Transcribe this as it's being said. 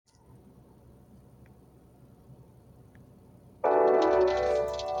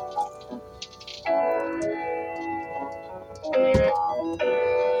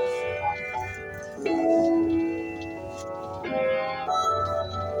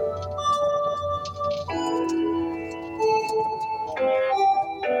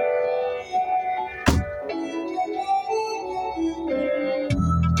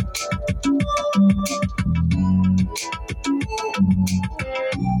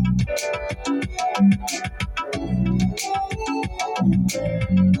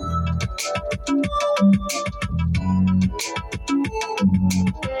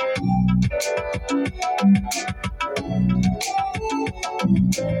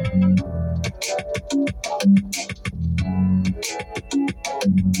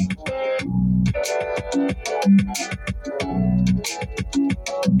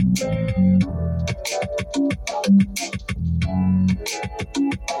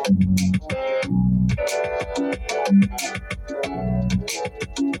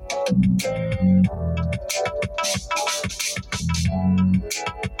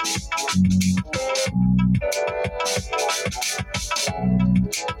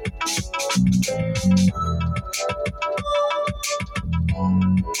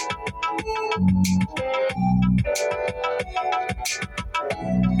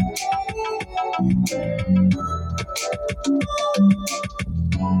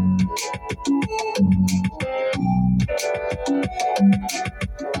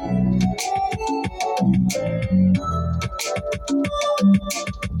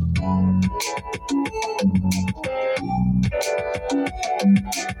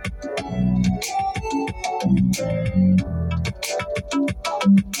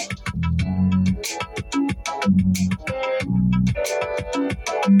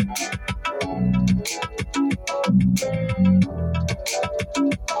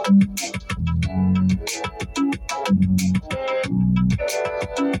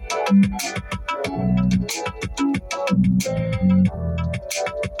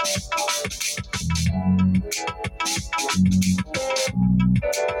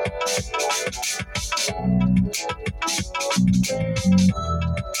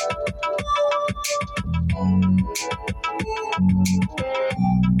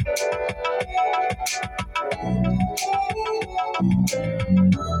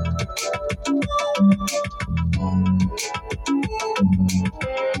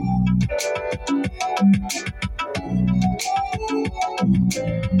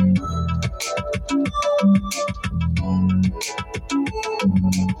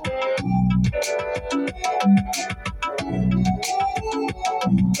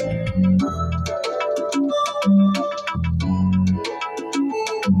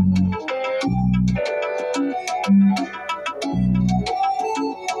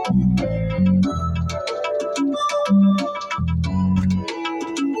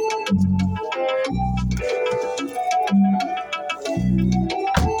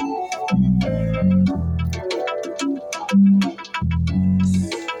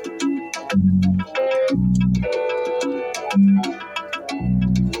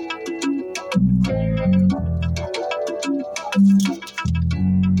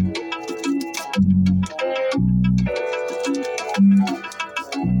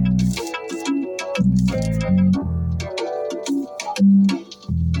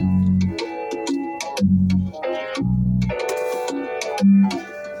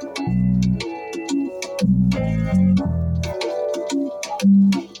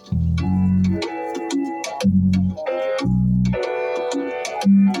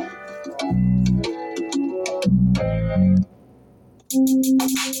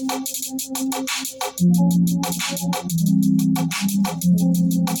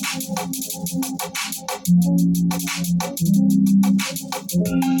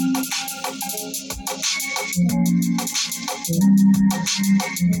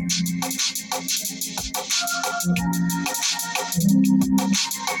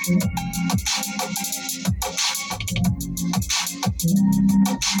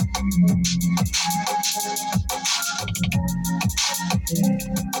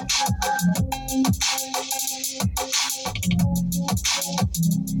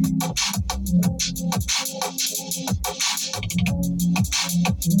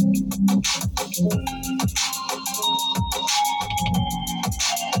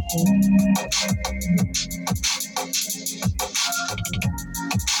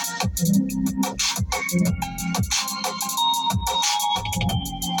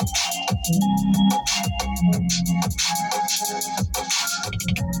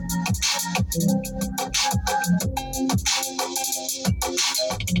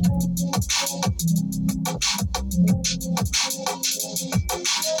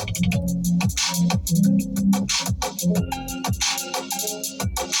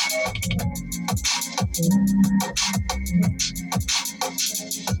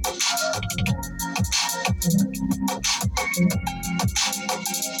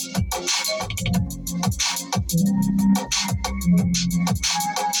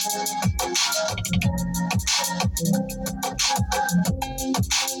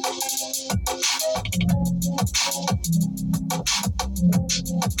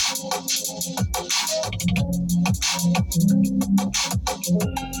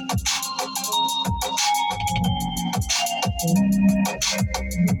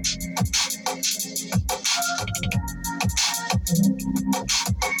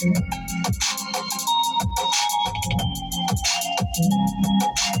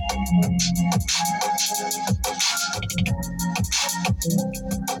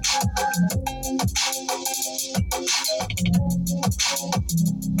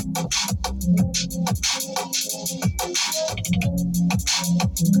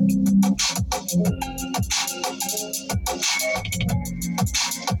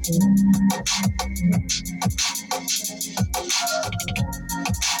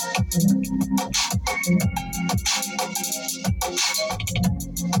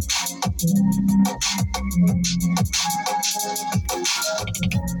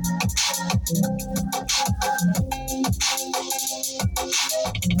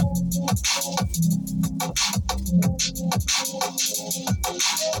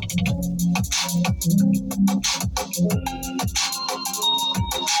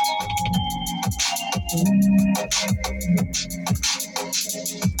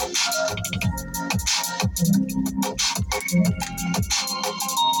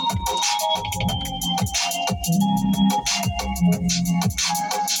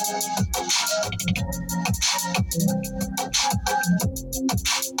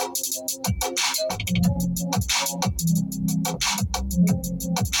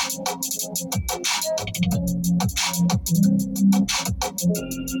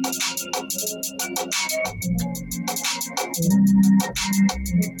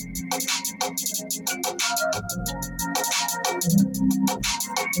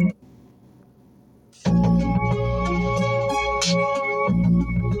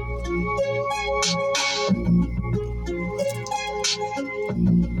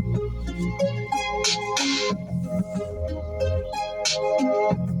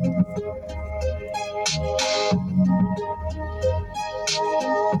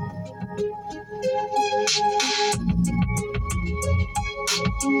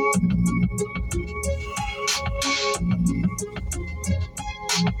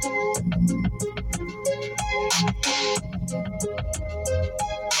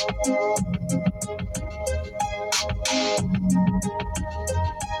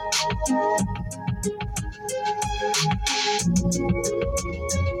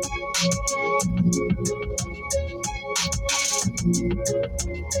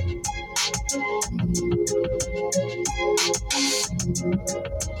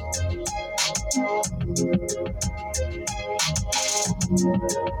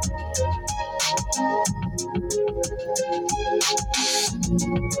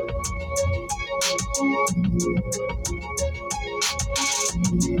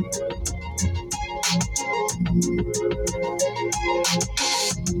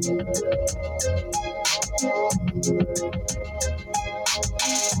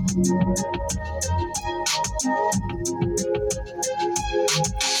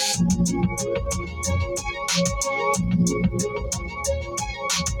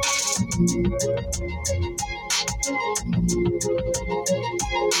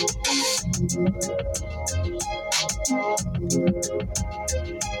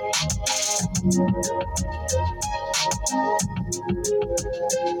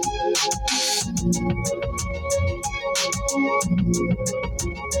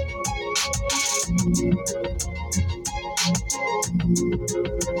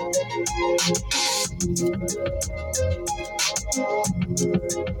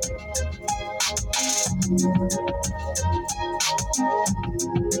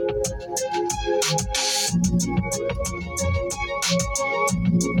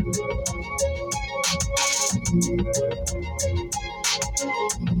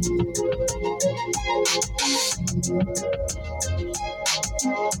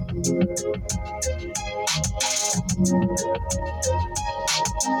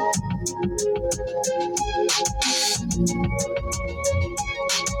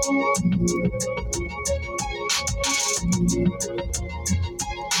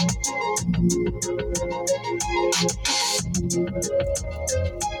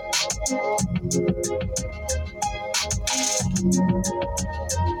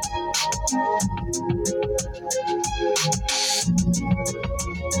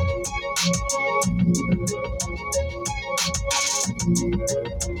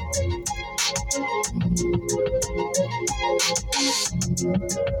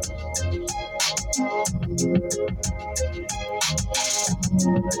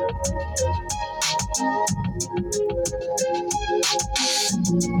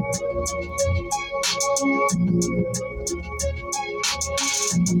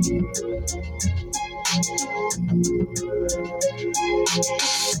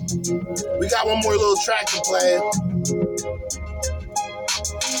We got one more little track to play,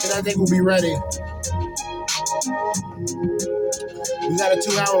 and I think we'll be ready. We got a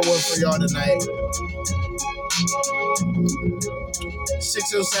 2-hour one for y'all tonight.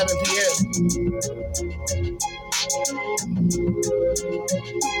 6:07 p.m.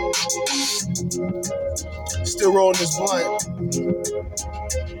 Still rolling this blunt.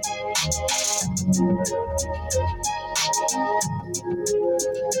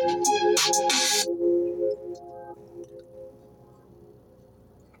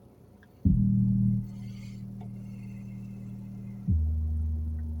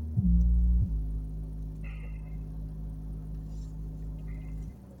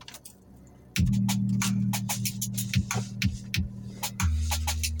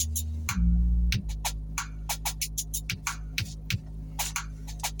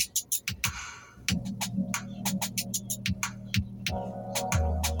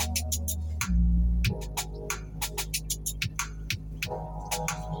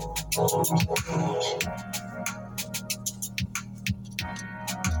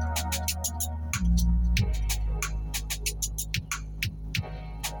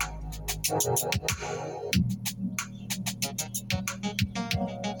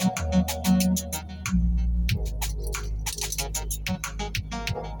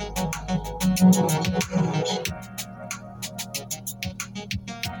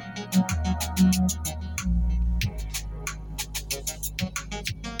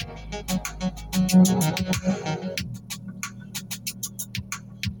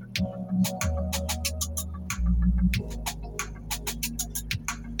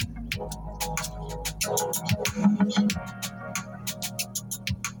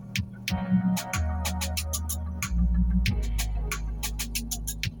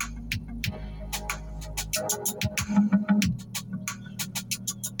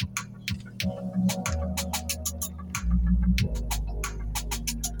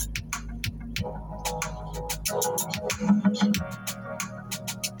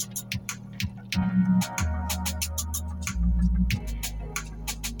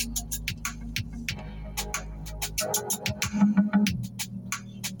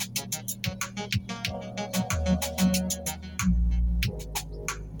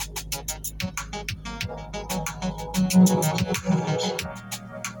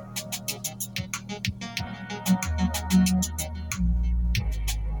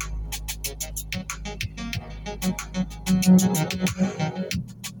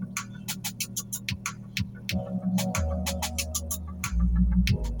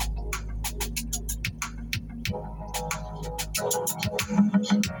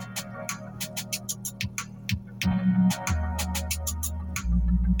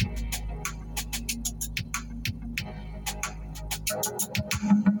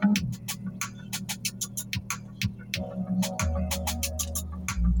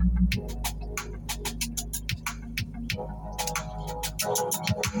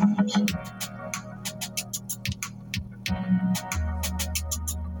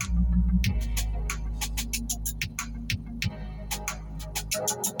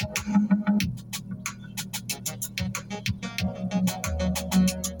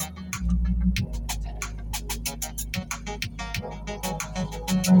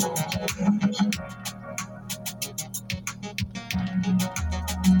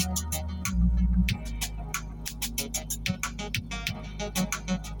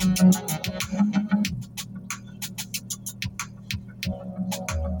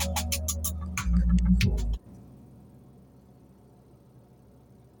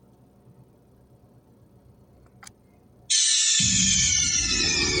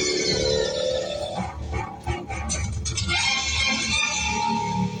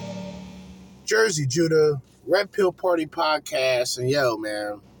 Jersey Judah, Red Pill Party Podcast, and yo,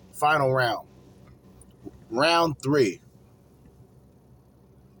 man, final round. Round 3.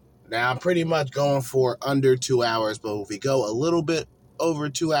 Now, I'm pretty much going for under 2 hours, but if we go a little bit over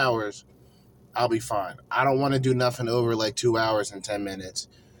 2 hours, I'll be fine. I don't want to do nothing over like 2 hours and 10 minutes,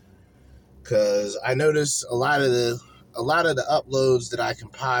 because I notice a lot of the uploads that I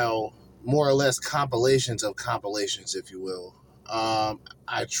compile, more or less compilations of compilations, if you will.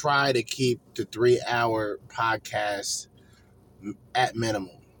 I try to keep the 3-hour podcast at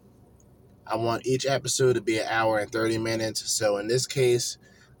minimum. I want each episode to be an hour and 30 minutes. So in this case,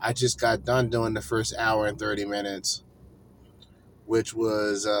 I just got done doing the first hour and 30 minutes, which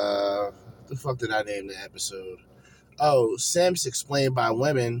was, what the fuck did I name the episode? Oh, Simps Explained by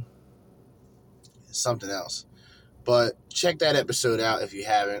Women. Something else. But check that episode out if you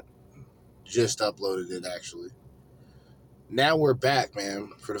haven't. Just uploaded it, actually. Now we're back, man,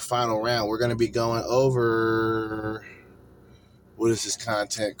 for the final round. We're going to be going over, what is this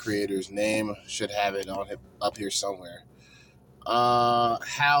content creator's name? Should have it on up here somewhere.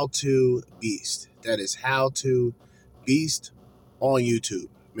 How to Beast. That is How to Beast on YouTube.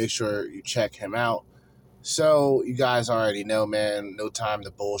 Make sure you check him out. So, you guys already know, man, no time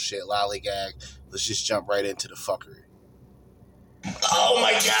to bullshit, lollygag. Let's just jump right into the fuckery. Oh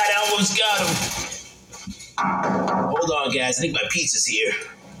my god, I almost got him. Hold on, guys. I think my pizza's here.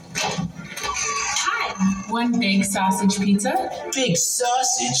 Hi. One big sausage pizza. Big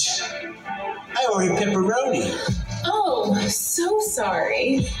sausage? I ordered pepperoni. Oh, so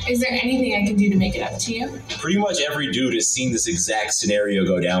sorry. Is there anything I can do to make it up to you? Pretty much every dude has seen this exact scenario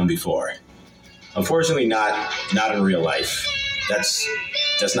go down before. Unfortunately, not in real life. That's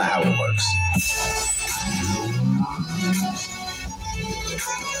not how it works.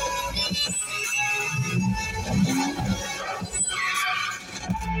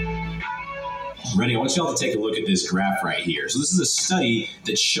 Ready? I want y'all to take a look at this graph right here. So this is a study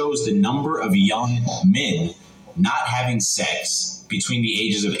that shows the number of young men not having sex between the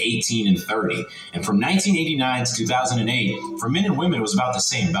ages of 18 and 30. And from 1989 to 2008, for men and women, it was about the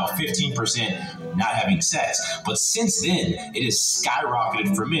same, about 15% not having sex. But since then, it has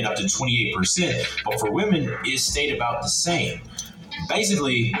skyrocketed for men up to 28%. But for women, it has stayed about the same.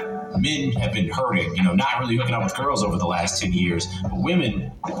 Basically, men have been hurting, not really hooking up with girls over the last 10 years. But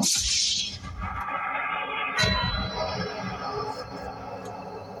women...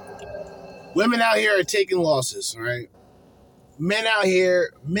 Women out here are taking losses, right? Men out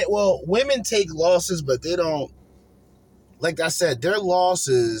here, women take losses, but they don't, like I said, their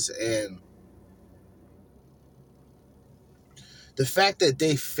losses and the fact that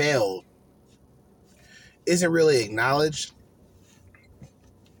they failed isn't really acknowledged,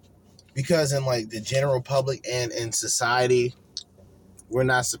 because in like the general public and in society, we're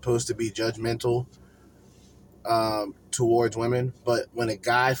not supposed to be judgmental towards women. But when a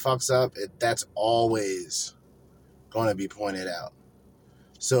guy fucks up, that's always going to be pointed out.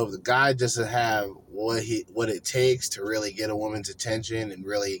 So if the guy doesn't have what it takes to really get a woman's attention and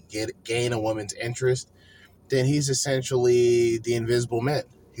really gain a woman's interest, then he's essentially the invisible men.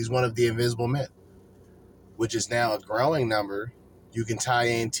 He's one of the invisible men, which is now a growing number. You can tie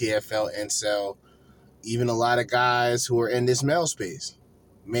in TFL, incel, even a lot of guys who are in this male space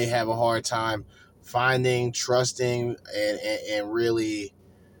may have a hard time finding, trusting, and really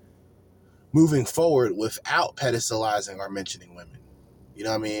moving forward without pedestalizing or mentioning women. You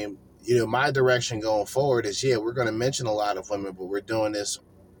know what I mean? My direction going forward is, we're going to mention a lot of women, but we're doing this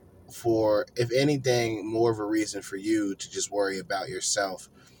for, if anything, more of a reason for you to just worry about yourself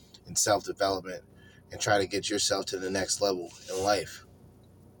and self-development and try to get yourself to the next level in life.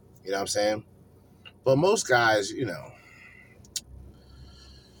 You know what I'm saying? But most guys, it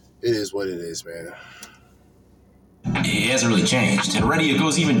is what it is, man. It hasn't really changed. And already it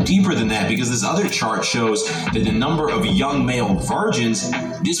goes even deeper than that, because this other chart shows that the number of young male virgins,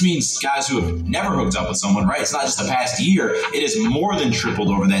 this means guys who have never hooked up with someone, right? It's not just the past year. It has more than tripled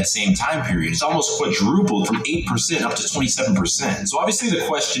over that same time period. It's almost quadrupled from 8% up to 27%. So obviously the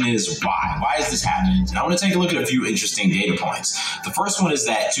question is why? Why is this happening? And I want to take a look at a few interesting data points. The first one is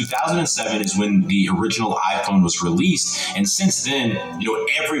that 2007 is when the original iPhone was released. And since then,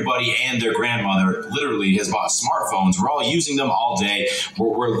 everybody and their grandmother literally has bought smartphones. We're all using them all day.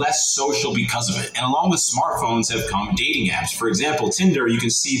 We're less social because of it. And along with smartphones have come dating apps. For example, Tinder, you can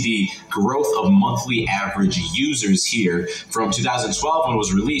see the growth of monthly average users here from 2012 when it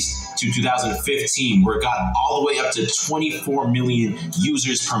was released to 2015, where it got all the way up to 24 million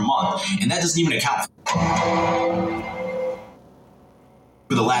users per month. And that doesn't even account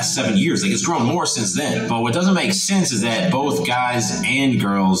for the last 7 years. Like, it's grown more since then. But what doesn't make sense is that both guys and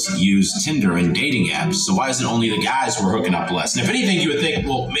girls use Tinder and dating apps. So why is it only the guys who are hooking up less? And if anything, you would think,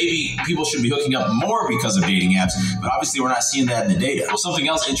 well, maybe people should be hooking up more because of dating apps. But obviously, we're not seeing that in the data. Well, something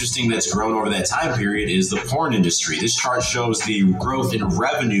else interesting that's grown over that time period is the porn industry. This chart shows the growth in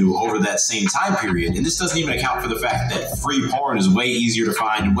revenue over that same time period. And this doesn't even account for the fact that free porn is way easier to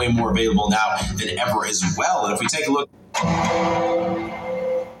find and way more available now than ever as well. And if we take a look...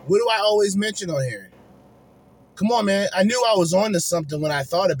 What do I always mention on here? Come on, man. I knew I was on to something when I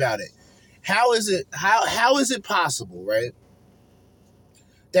thought about it. How is it possible, right,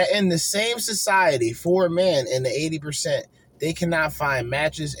 that in the same society, for men in the 80%, they cannot find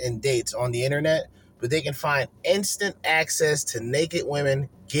matches and dates on the internet, but they can find instant access to naked women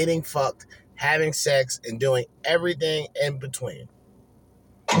getting fucked, having sex, and doing everything in between?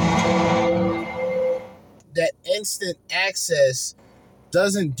 That instant access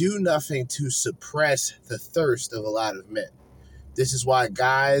doesn't do nothing to suppress the thirst of a lot of men. This is why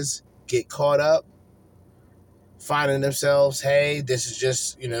guys get caught up finding themselves, hey, this is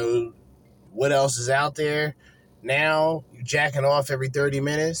just, what else is out there? Now you jacking off every 30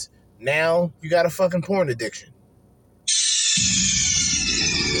 minutes. Now you got a fucking porn addiction.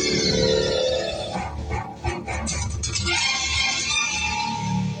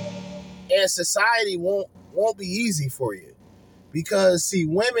 And society won't be easy for you. Because, see,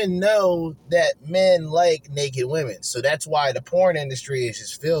 women know that men like naked women. So that's why the porn industry is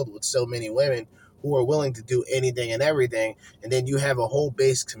just filled with so many women who are willing to do anything and everything. And then you have a whole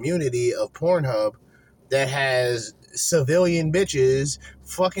base community of Pornhub that has civilian bitches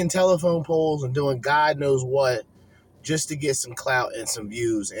fucking telephone poles and doing God knows what just to get some clout and some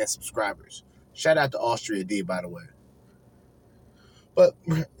views and subscribers. Shout out to Austria D, by the way. But,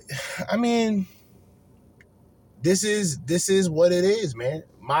 I mean... This is what it is, man.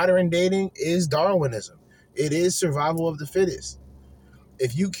 Modern dating is Darwinism. It is survival of the fittest.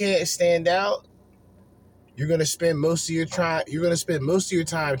 If you can't stand out, You're gonna spend most of your time. You're gonna spend most of your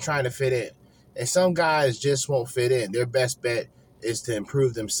time trying to fit in, and some guys just won't fit in. Their best bet is to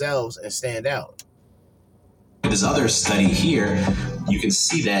improve themselves and stand out. This other study here, you can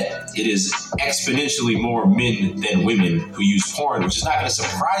see that it is exponentially more men than women who use porn, which is not going to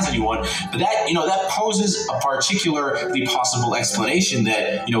surprise anyone. But that poses a particularly possible explanation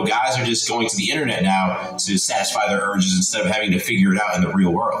that guys are just going to the internet now to satisfy their urges instead of having to figure it out in the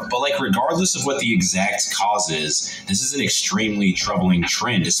real world. But regardless of what the exact cause is, this is an extremely troubling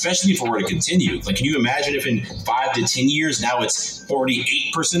trend, especially if it were to continue. Can you imagine if in 5 to 10 years now it's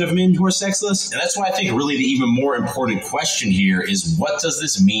 48% of men who are sexless? And that's why I think really the even more important question here is, what does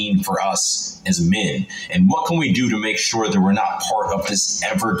this mean for us as men? And what can we do to make sure that we're not part of this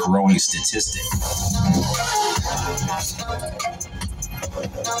ever-growing statistic?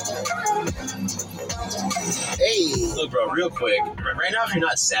 Hey, look, bro, real quick. Right now, if you're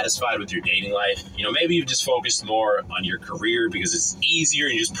not satisfied with your dating life, maybe you've just focused more on your career because it's easier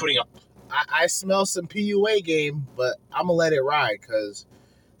and you're just putting up. I smell some PUA game, but I'm gonna let it ride because,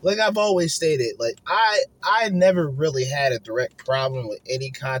 like I've always stated, I never really had a direct problem with any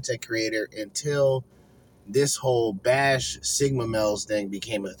content creator until this whole bash Sigma males thing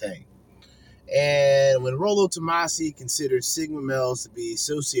became a thing. And when Rollo Tomasi considered Sigma males to be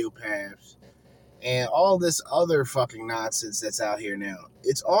sociopaths and all this other fucking nonsense that's out here now,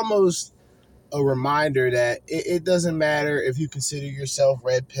 it's almost a reminder that it doesn't matter if you consider yourself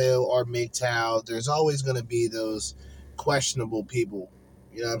red pill or MGTOW. There's always going to be those questionable people.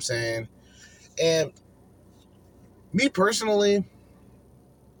 You know what I'm saying? And me personally,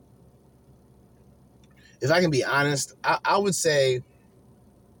 if I can be honest, I would say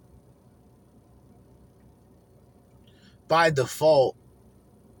by default,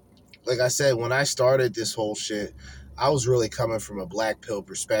 like I said, when I started this whole shit, I was really coming from a black pill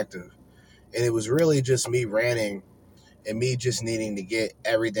perspective. And it was really just me ranting and me just needing to get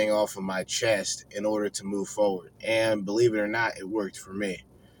everything off of my chest in order to move forward. And believe it or not, it worked for me.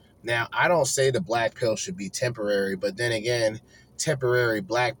 Now, I don't say the black pill should be temporary, but then again, temporary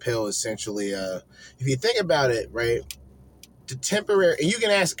black pill essentially, if you think about it, right, the temporary, and you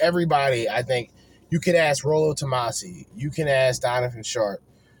can ask everybody, I think, you can ask Rollo Tomasi, you can ask Donovan Sharp,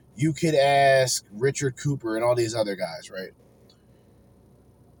 you could ask Richard Cooper and all these other guys, right?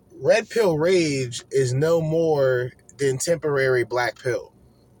 Red pill rage is no more than temporary black pill.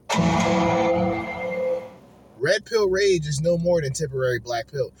 Red pill rage is no more than temporary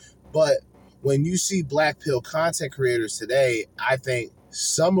black pill. But when you see black pill content creators today, I think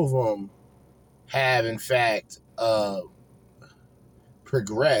some of them have, in fact,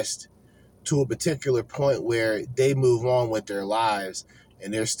 progressed to a particular point where they move on with their lives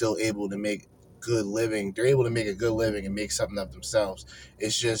and they're still able to make good living. They're able to make a good living and make something of themselves.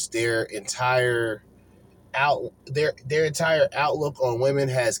 It's just their entire outlook on women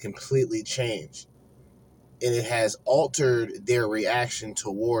has completely changed, and it has altered their reaction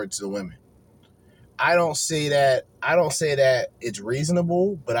towards the women. I don't say that it's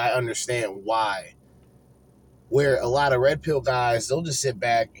reasonable, but I understand why. Where a lot of red pill guys, they'll just sit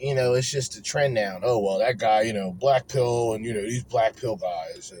back, it's just a trend now. Oh, well, that guy, black pill, and these black pill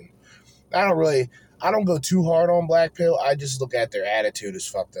guys. And I don't go too hard on black pill. I just look at their attitude as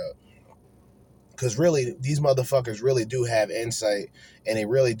fucked up. Because really, these motherfuckers really do have insight, and they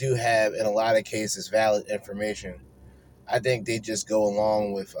really do have, in a lot of cases, valid information. I think they just go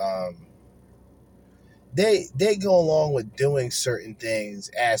along with, they go along with doing certain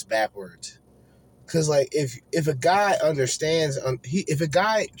things ass backwards. Because, if a guy understands, if a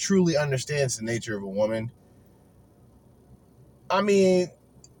guy truly understands the nature of a woman, I mean,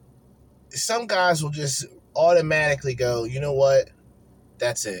 some guys will just automatically go, you know what?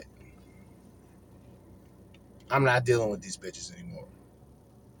 That's it. I'm not dealing with these bitches anymore.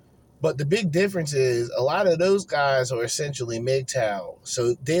 But the big difference is a lot of those guys are essentially MGTOW.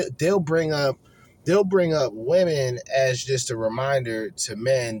 So they'll bring up women as just a reminder to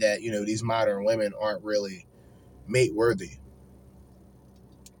men that, these modern women aren't really mate worthy.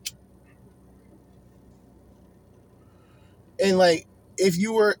 And if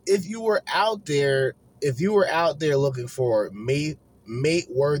you were out there looking for mate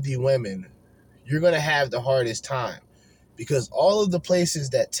worthy women, you're going to have the hardest time. Because all of the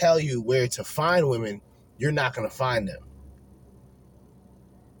places that tell you where to find women, you're not going to find them.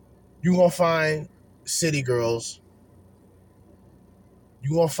 You're going to find city girls.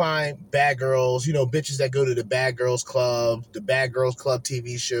 You're going to find bad girls, bitches that go to the Bad Girls Club, the Bad Girls Club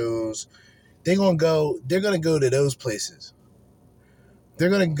TV shows. They're going to go to those places. They're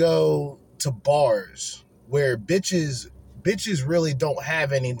going to go to bars where bitches really don't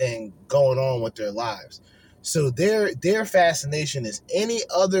have anything going on with their lives. So their fascination is any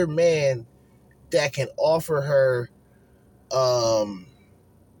other man that can offer her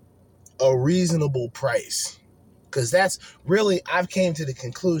a reasonable price. Because that's really, I've came to the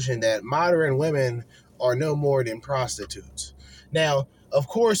conclusion that modern women are no more than prostitutes. Now, of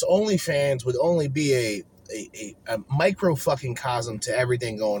course, OnlyFans would only be a micro fucking cosm to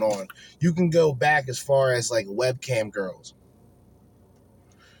everything going on. You can go back as far as like webcam girls.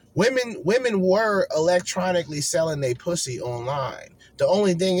 Women were electronically selling their pussy online. The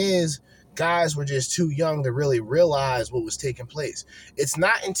only thing is, guys were just too young to really realize what was taking place. It's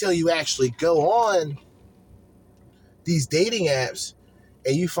not until you actually go on these dating apps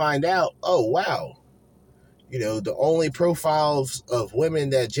and you find out, oh, wow, the only profiles of women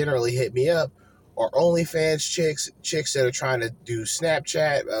that generally hit me up are OnlyFans chicks that are trying to do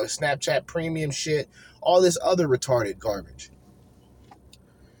Snapchat premium shit, all this other retarded garbage.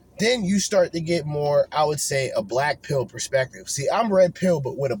 Then you start to get more, I would say, a black pill perspective. See, I'm red pill,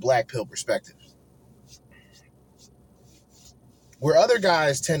 but with a black pill perspective. Where other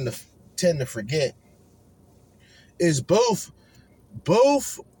guys tend to forget is both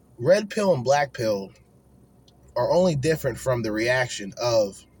red pill and black pill are only different from the reaction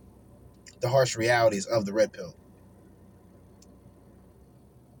of the harsh realities of the red pill.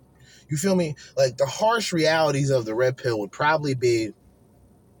 You feel me? Like, the harsh realities of the red pill would probably be,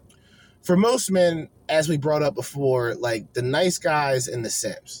 for most men, as we brought up before, like the nice guys and the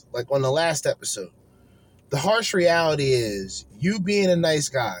simps. Like on the last episode, the harsh reality is you being a nice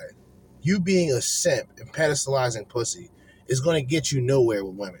guy, you being a simp and pedestalizing pussy is going to get you nowhere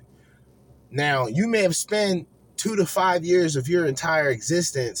with women. Now, you may have spent 2 to 5 years of your entire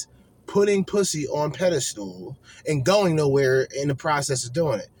existence putting pussy on pedestal and going nowhere in the process of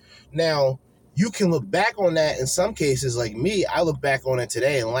doing it. Now, you can look back on that in some cases, like me, I look back on it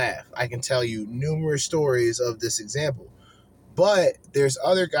today and laugh. I can tell you numerous stories of this example. But there's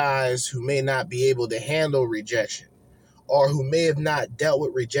other guys who may not be able to handle rejection, or who may have not dealt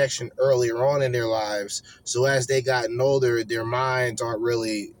with rejection earlier on in their lives. So as they gotten older, their minds aren't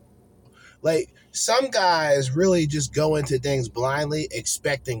really... Like, some guys really just go into things blindly,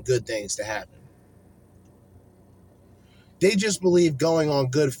 expecting good things to happen. They just believe going on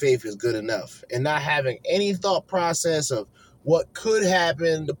good faith is good enough, and not having any thought process of what could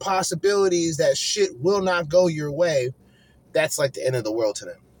happen, the possibilities that shit will not go your way. That's like the end of the world to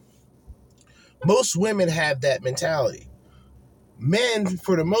them. Most women have that mentality. Men,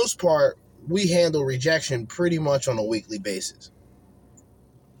 for the most part, we handle rejection pretty much on a weekly basis.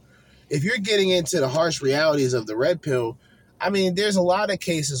 If you're getting into the harsh realities of the red pill, I mean, there's a lot of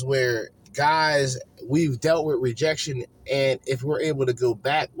cases where guys, we've dealt with rejection, and if we're able to go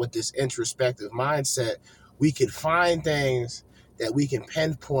back with this introspective mindset, we can find things that we can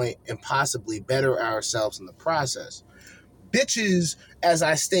pinpoint and possibly better ourselves in the process. Bitches, as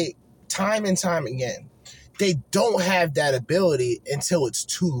I state time and time again, they don't have that ability until it's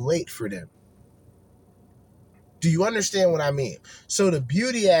too late for them. Do you understand what I mean? So the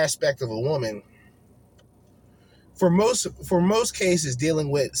beauty aspect of a woman, for most cases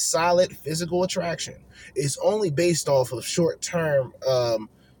dealing with solid physical attraction, is only based off of short-term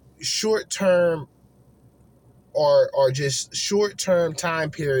or just short-term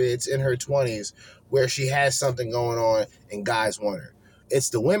time periods in her 20s where she has something going on and guys want her. It's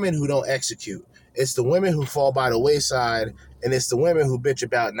the women who don't execute. It's the women who fall by the wayside, and it's the women who bitch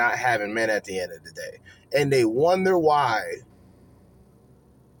about not having men at the end of the day. And they wonder why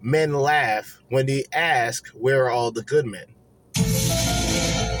men laugh when they ask, where are all the good men?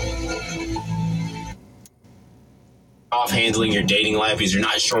 Off handling your dating life because you're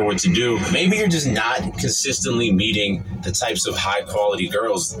not sure what to do. Maybe you're just not consistently meeting the types of high quality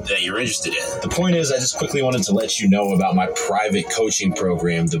girls that you're interested in. The point is, I just quickly wanted to let you know about my private coaching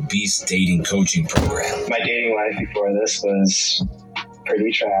program, the Beast Dating Coaching Program. My dating life before this was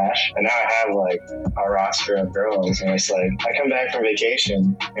pretty trash, and now I have like a roster of girls, and it's like I come back from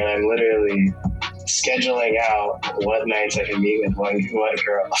vacation and I'm literally scheduling out what nights I can meet with what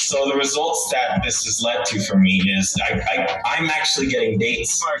girl. So the results that this has led to for me is I'm actually getting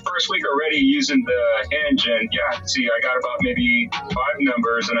dates. My first week already using the Hinge, and I got about maybe 5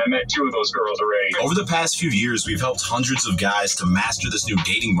 numbers, and I met 2 of those girls already. Over the past few years, we've helped hundreds of guys to master this new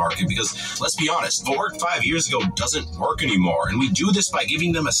dating market because, let's be honest, what worked 5 years ago doesn't work anymore. And we do this by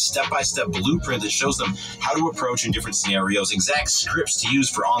giving them a step-by-step blueprint that shows them how to approach in different scenarios, exact scripts to use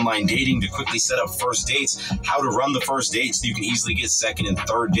for online dating to quickly set up about first dates, how to run the first date so you can easily get second and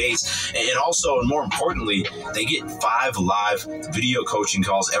third dates. And also, and more importantly, they get 5 live video coaching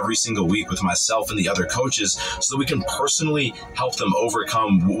calls every single week with myself and the other coaches so that we can personally help them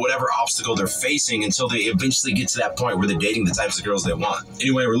overcome whatever obstacle they're facing until they eventually get to that point where they're dating the types of girls they want.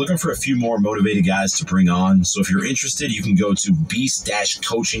 Anyway, we're looking for a few more motivated guys to bring on. So if you're interested, you can go to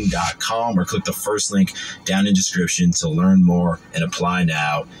beast-coaching.com or click the first link down in description to learn more and apply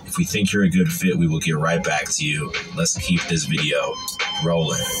now. If we think you're a good fit, we will get right back to you. Let's keep this video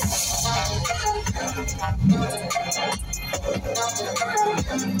rolling.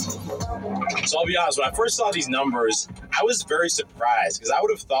 So I'll be honest, when I first saw these numbers, I was very surprised because I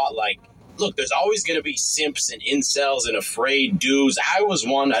would have thought, like, look, there's always going to be simps and incels and afraid dudes. I was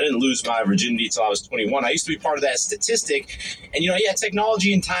one. I didn't lose my virginity until I was 21. I used to be part of that statistic. And, yeah,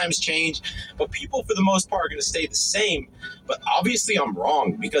 technology and times change, but people for the most part are going to stay the same. But obviously I'm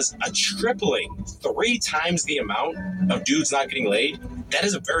wrong, because a tripling, 3 times the amount of dudes not getting laid, that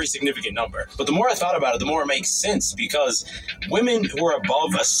is a very significant number. But the more I thought about it, the more it makes sense, because women who are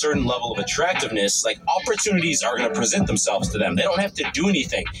above a certain level of attractiveness, like, opportunities are going to present themselves to them. They don't have to do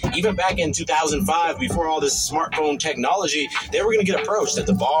anything. Even back in 2005, before all this smartphone technology, they were going to get approached at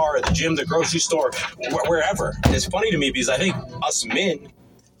the bar, at the gym, the grocery store, wherever. And it's funny to me because I think us men...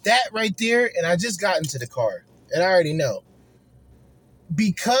 That right there, and I just got into the car, and I already know.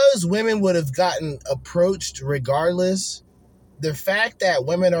 Because women would have gotten approached regardless, the fact that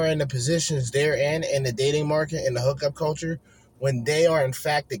women are in the positions they're in the dating market, in the hookup culture, when they are in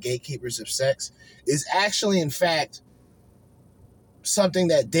fact the gatekeepers of sex, is actually in fact something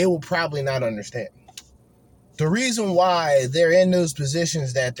that they will probably not understand. The reason why they're in those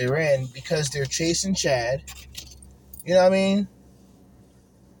positions that they're in, because they're chasing Chad. You know what I mean?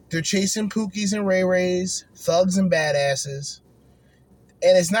 They're chasing Pookies and Ray Rays, thugs and badasses.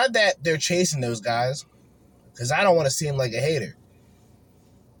 And it's not that they're chasing those guys, because I don't want to seem like a hater.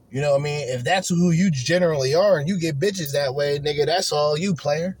 You know what I mean? If that's who you generally are and you get bitches that way, nigga, that's all you,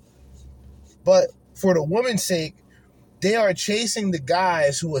 player. But for the woman's sake, they are chasing the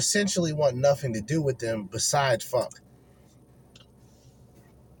guys who essentially want nothing to do with them besides fuck.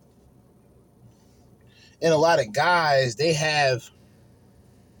 And a lot of guys, they're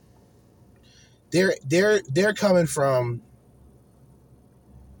coming from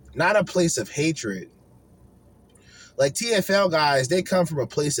not a place of hatred. Like TFL guys, they come from a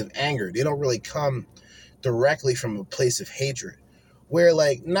place of anger. They don't really come directly from a place of hatred. Where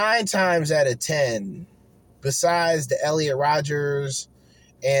like 9 times out of 10, besides the Elliot Rodgers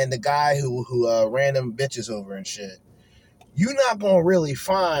and the guy who ran them bitches over and shit, you're not gonna really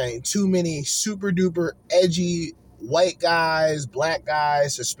find too many super duper edgy white guys, black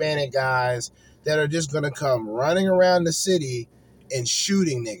guys, Hispanic guys that are just gonna come running around the city and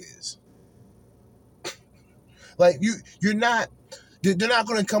shooting niggas. Like they're not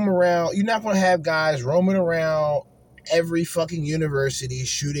gonna come around. You're not gonna have guys roaming around every fucking university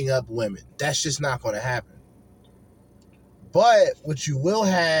shooting up women. That's just not gonna happen. But what you will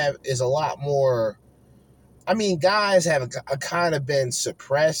have is a lot more. I mean, guys have a kind of been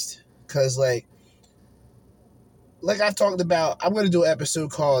suppressed because, like I've talked about, I'm going to do an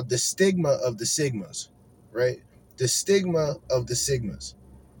episode called The Stigma of the Sigmas, right? The Stigma of the Sigmas.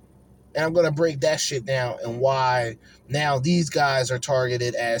 And I'm going to break that shit down and why now these guys are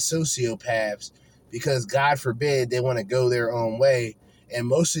targeted as sociopaths because, God forbid, they want to go their own way. And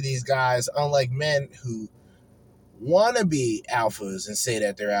most of these guys, unlike men who want to be alphas and say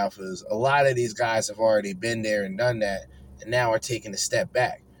that they're alphas, a lot of these guys have already been there and done that and now are taking a step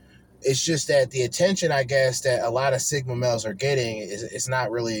back. It's just that the attention, I guess, that a lot of Sigma males are getting is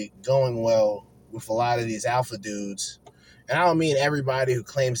not really going well with a lot of these alpha dudes. And I don't mean everybody who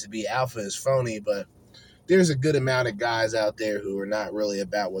claims to be alpha is phony, but there's a good amount of guys out there who are not really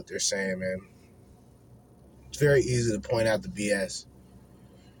about what they're saying, man. It's very easy to point out the BS.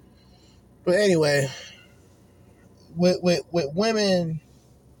 But anyway, with women,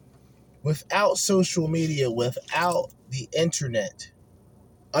 without social media, without the internet,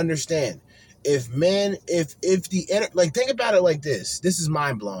 understand, if think about it like this. This is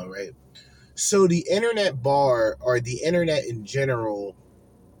mind blowing, right? So the internet bar, or the internet in general,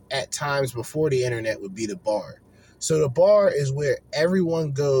 at times before the internet would be the bar. So the bar is where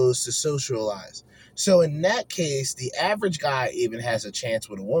everyone goes to socialize. So in that case, the average guy even has a chance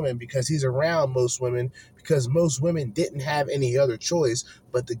with a woman because he's around most women, because most women didn't have any other choice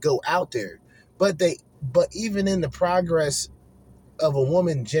but to go out there. But even in the progress of a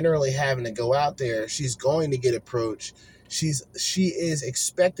woman generally having to go out there, she's going to get approached. She is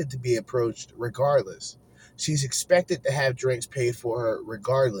expected to be approached regardless. She's expected to have drinks paid for her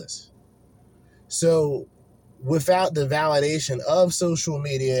regardless. So without the validation of social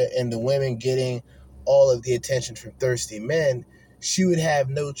media and the women getting all of the attention from thirsty men, she would have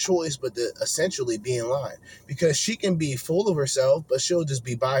no choice but to essentially be in line, because she can be full of herself, but she'll just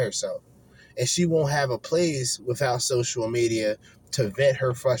be by herself. And she won't have a place without social media to vent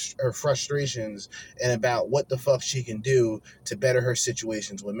her frustrations and about what the fuck she can do to better her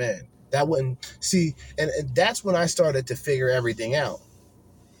situations with men. That wouldn't, see, and that's when I started to figure everything out.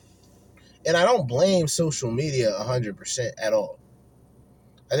 And I don't blame social media 100% at all.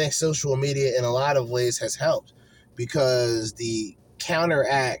 I think social media in a lot of ways has helped, because the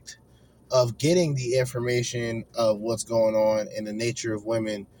counteract of getting the information of what's going on and the nature of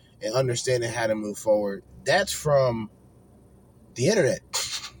women and understanding how to move forward, that's from the internet.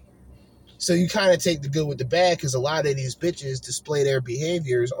 So you kind of take the good with the bad, because a lot of these bitches display their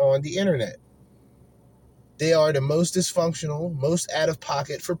behaviors on the internet. They are the most dysfunctional, most out of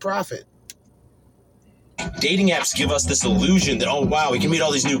pocket for profit. Dating apps give us this illusion that, oh wow, we can meet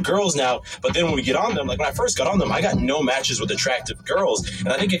all these new girls now, but then when we get on them, like when I first got on them, I got no matches with attractive girls, and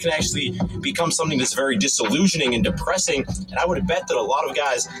I think it can actually become something that's very disillusioning and depressing, and I would bet that a lot of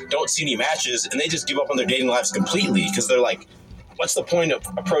guys don't see any matches, and they just give up on their dating lives completely, because they're like, what's the point of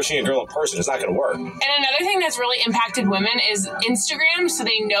approaching a girl in person? It's not going to work. And another thing that's really impacted women is Instagram. So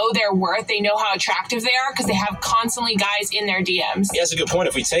they know their worth. They know how attractive they are because they have constantly guys in their DMs. Yeah, that's a good point.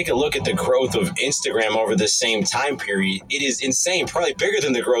 If we take a look at the growth of Instagram over this same time period, it is insane. Probably bigger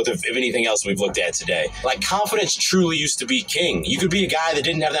than the growth of anything else we've looked at today. Like, confidence truly used to be king. You could be a guy that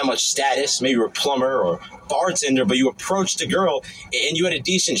didn't have that much status. Maybe you're a plumber or bartender, but you approached a girl and you had a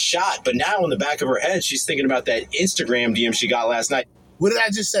decent shot. But now in the back of her head, she's thinking about that Instagram DM she got last night. What did I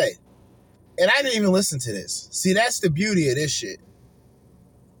just say? And I didn't even listen to this. See, that's the beauty of this shit.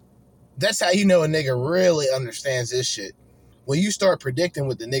 That's how you know a nigga really understands this shit. When you start predicting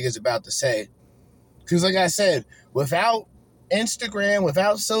what the nigga's about to say. Because like I said, without Instagram,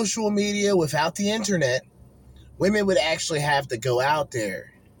 without social media, without the internet, women would actually have to go out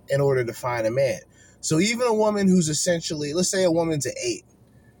there in order to find a man. So even a woman who's essentially, let's say a woman's an 8.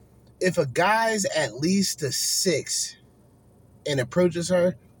 If a guy's at least a 6 and approaches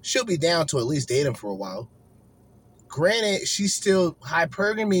her, she'll be down to at least date him for a while. Granted, she's still,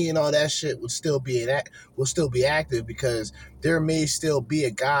 hypergamy and all that shit will still be active, because there may still be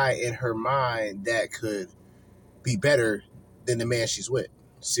a guy in her mind that could be better than the man she's with.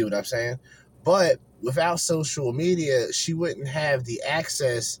 See what I'm saying? But without social media, she wouldn't have the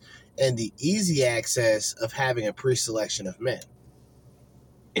access and the easy access of having a pre-selection of men.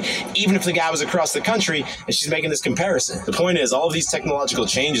 Even if the guy was across the country, and she's making this comparison. The point is, all of these technological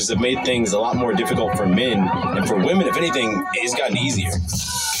changes have made things a lot more difficult for men, and for women, if anything, it's gotten easier.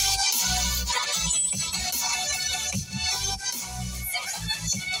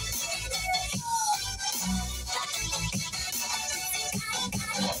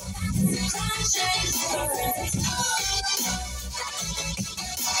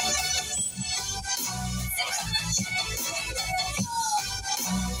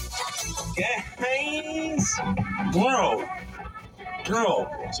 Gains, bro,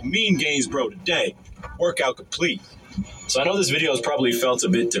 some mean gains, bro, today. Workout complete. So I know this video has probably felt a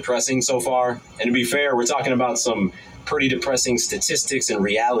bit depressing so far, and to be fair, we're talking about some pretty depressing statistics and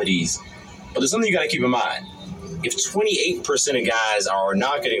realities, but there's something you gotta keep in mind. If 28% of guys are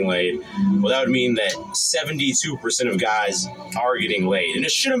not getting laid, well, that would mean that 72% of guys are getting laid. And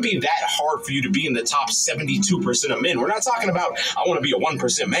it shouldn't be that hard for you to be in the top 72% of men. We're not talking about, I want to be a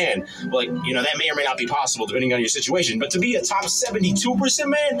 1% man. Like, you know, that may or may not be possible depending on your situation. But to be a top 72%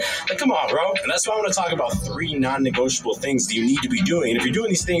 man, like, come on, bro. And that's why I want to talk about 3 non-negotiable things that you need to be doing. And if you're doing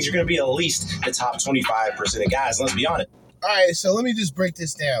these things, you're going to be at least the top 25% of guys. Let's be honest. All right, so let me just break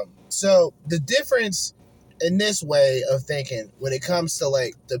this down. So the difference in this way of thinking when it comes to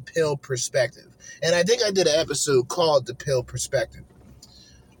like the pill perspective, and I think I did an episode called The Pill Perspective.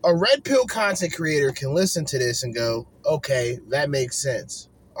 A red pill content creator can listen to this and go, okay, that makes sense.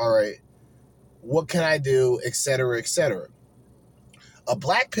 All right, what can I do, etc., etc. A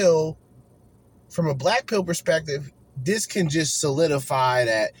black pill, from a black pill perspective, this can just solidify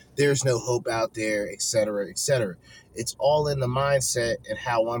that there's no hope out there, etc., etc. It's all in the mindset and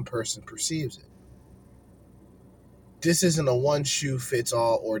how one person perceives it. This isn't a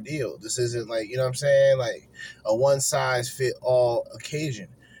one-shoe-fits-all ordeal. This isn't like, you know what I'm saying, like a one-size-fit-all occasion.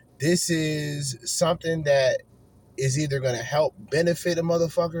 This is something that is either going to help benefit a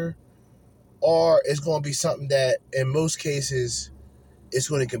motherfucker, or it's going to be something that, in most cases, it's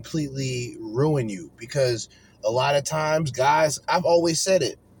going to completely ruin you. Because a lot of times, guys, I've always said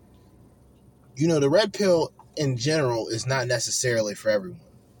it, you know, the red pill in general is not necessarily for everyone.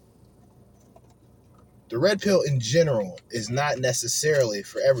 The red pill in general is not necessarily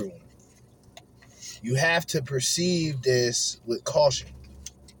for everyone. You have to perceive this with caution.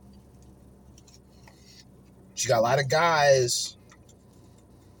 You got a lot of guys,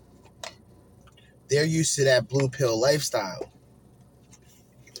 they're used to that blue pill lifestyle.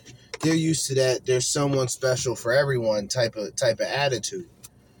 They're used to that there's someone special for everyone type of attitude.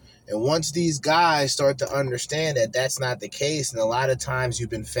 And once these guys start to understand that that's not the case, and a lot of times you've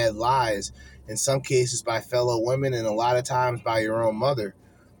been fed lies, in some cases by fellow women and a lot of times by your own mother,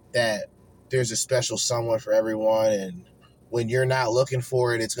 that there's a special someone for everyone, and when you're not looking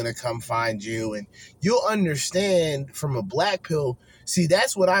for it, it's going to come find you. And you'll understand from a black pill. See,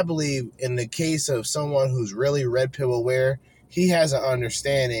 that's what I believe in the case of someone who's really red pill aware. He has an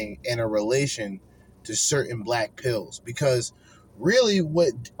understanding and a relation to certain black pills, because really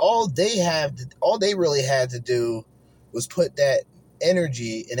what all they really had to do was put that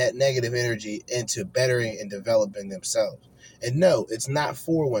energy and that negative energy into bettering and developing themselves. And no, it's not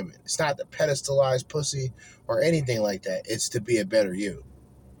for women. It's not to pedestalize pussy or anything like that. It's to be a better you.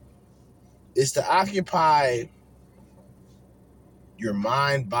 It's to occupy your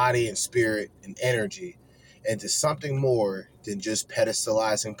mind, body, and spirit and energy into something more than just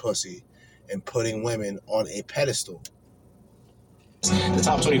pedestalizing pussy and putting women on a pedestal. The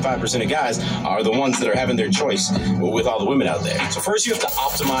top 25% of guys are the ones that are having their choice with all the women out there. So first you have to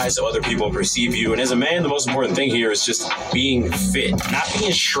optimize so other people perceive you. And as a man, the most important thing here is just being fit, not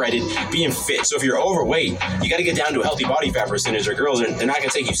being shredded, being fit. So if you're overweight, you got to get down to a healthy body fat percentage, or girls, they're not going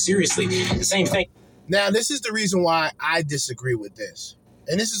to take you seriously. The same thing. Now, this is the reason why I disagree with this.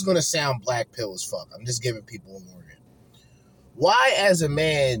 And this is going to sound black pill as fuck. I'm just giving people a warning. Why, as a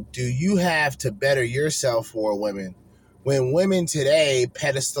man, do you have to better yourself for women when women today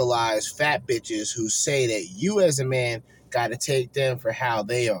pedestalize fat bitches who say that you as a man got to take them for how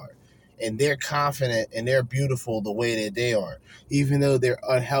they are, and they're confident and they're beautiful the way that they are, even though they're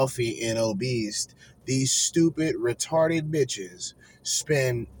unhealthy and obese? These stupid, retarded bitches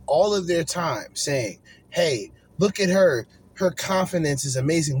spend all of their time saying, hey, look at her. Her confidence is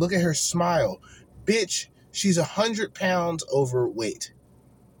amazing. Look at her smile. Bitch, she's 100 pounds overweight.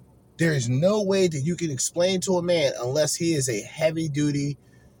 There is no way that you can explain to a man unless he is a heavy-duty,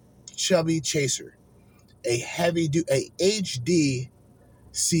 chubby chaser, a HDCB,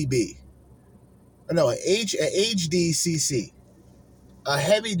 no, a HDCC, a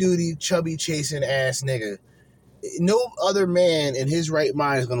heavy-duty, chubby chasing ass nigga. No other man in his right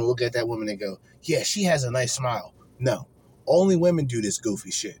mind is going to look at that woman and go, yeah, she has a nice smile. No, only women do this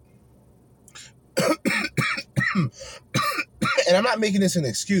goofy shit. And I'm not making this an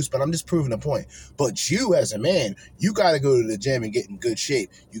excuse, but I'm just proving a point. But you, as a man, you got to go to the gym and get in good shape.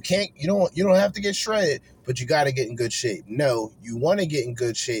 You don't have to get shredded, but you got to get in good shape. No, you want to get in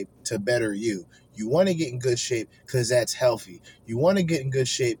good shape to better you. You want to get in good shape because that's healthy. You want to get in good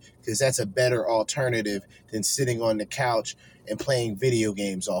shape because that's a better alternative than sitting on the couch and playing video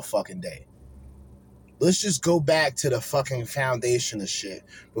games all fucking day. Let's just go back to the fucking foundation of shit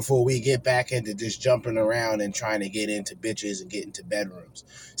before we get back into just jumping around and trying to get into bitches and get into bedrooms.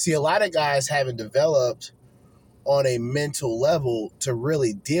 See, a lot of guys haven't developed on a mental level to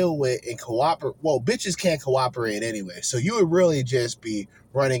really deal with and cooperate. Well, bitches can't cooperate anyway. So you would really just be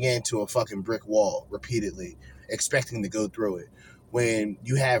running into a fucking brick wall repeatedly, expecting to go through it. When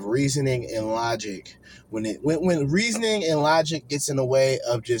you have reasoning and logic, when reasoning and logic gets in the way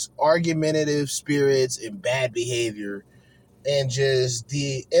of just argumentative spirits and bad behavior and just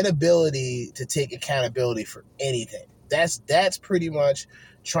the inability to take accountability for anything, that's pretty much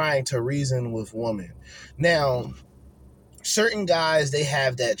trying to reason with women. Now, certain guys, they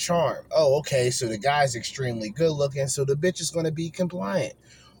have that charm. Oh, okay, so the guy's extremely good looking, so the bitch is going to be compliant.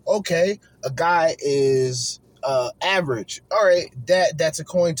 Okay, a guy is average. All right, that's a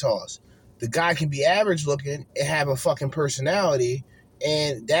coin toss. The guy can be average looking and have a fucking personality,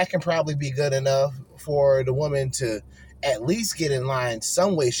 and that can probably be good enough for the woman to at least get in line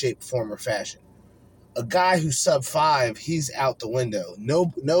some way, shape, form, or fashion. A guy who's sub 5, he's out the window.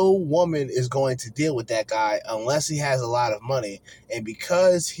 No woman is going to deal with that guy unless he has a lot of money. And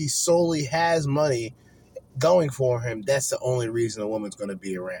because he solely has money going for him, that's the only reason a woman's going to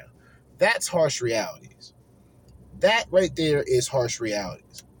be around. That's harsh realities. That right there is harsh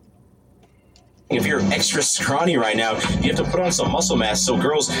realities. If you're extra scrawny right now, you have to put on some muscle mass so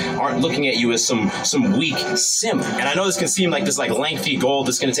girls aren't looking at you as some weak simp. And I know this can seem like this lengthy goal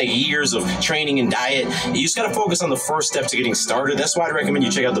that's going to take years of training and diet. You just got to focus on the first step to getting started. That's why I recommend you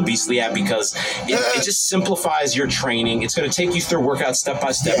check out the Beastly app, because it just simplifies your training. It's going to take you through workouts step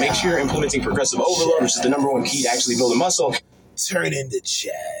by step. Make sure you're implementing progressive overload, which is the number one key to actually building muscle. Turn into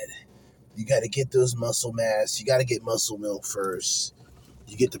Chad. You got to get those muscle mass. You got to get muscle milk first.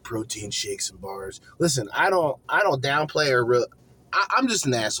 You get the protein shakes and bars. Listen, I don't downplay or I'm just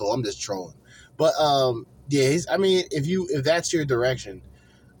an asshole. I'm just trolling. But yeah, I mean, if that's your direction,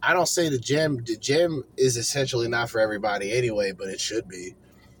 I don't say the gym. The gym is essentially not for everybody anyway, but it should be.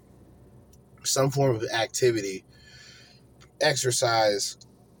 Some form of activity, exercise,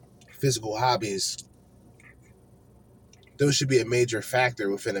 physical hobbies, those should be a major factor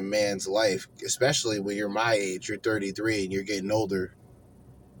within a man's life, especially when you're my age, you're 33 and you're getting older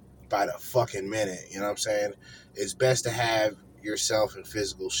by the fucking minute. You know what I'm saying? It's best to have yourself in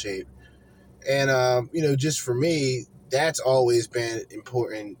physical shape. And, just for me, that's always been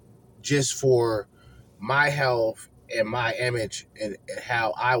important just for my health and my image and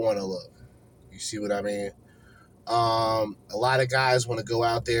how I want to look. You see what I mean? A lot of guys want to go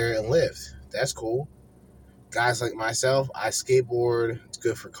out there and lift. That's cool. Guys like myself, I skateboard. It's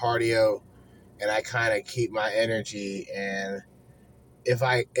good for cardio, and I kind of keep my energy. And if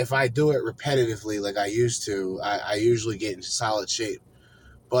I do it repetitively like I used to, I usually get in solid shape.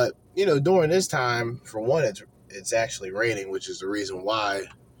 But during this time, for one, it's actually raining, which is the reason why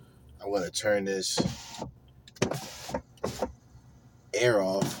I'm going to turn this air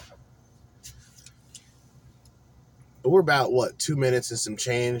off. But we're about 2 minutes and some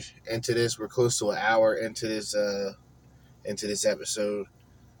change into this. We're close to an hour into this episode.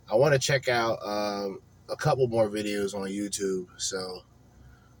 I want to check out a couple more videos on YouTube, so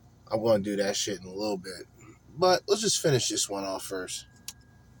I'm going to do that shit in a little bit. But let's just finish this one off first.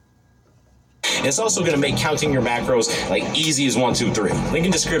 And it's also going to make counting your macros like easy as 1, 2, 3. Link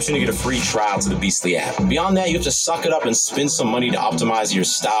in description to get a free trial to the Beastly app. Beyond that, you have to suck it up and spend some money to optimize your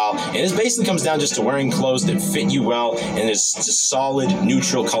style. And it basically comes down just to wearing clothes that fit you well, and there's just solid,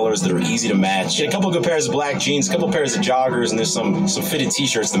 neutral colors that are easy to match. Get a couple good pairs of black jeans, a couple pairs of joggers, and there's some fitted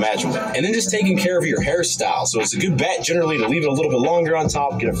t-shirts to match with. And then just taking care of your hairstyle. So it's a good bet generally to leave it a little bit longer on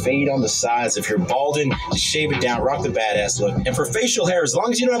top, get a fade on the sides. If you're balding, just shave it down, rock the badass look. And for facial hair, as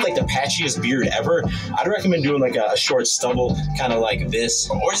long as you don't have like the patchiest beard ever, I'd recommend doing like a short stubble, kind of like this,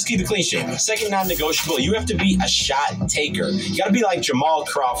 or just keep it clean shaven. Second non-negotiable, you have to be a shot taker. You gotta be like Jamal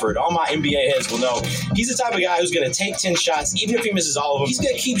Crawford. All my NBA heads will know he's the type of guy who's gonna take 10 shots, even if he misses all of them. He's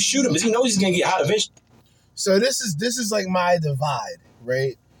gonna keep shooting because he knows he's gonna get hot eventually. So this is like my divide,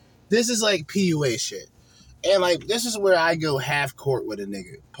 right? This is like PUA shit. And like this is where I go half court with a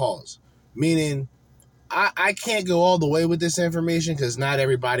nigga. Pause. Meaning I can't go all the way with this information because not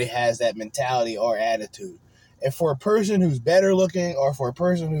everybody has that mentality or attitude. And for a person who's better looking or for a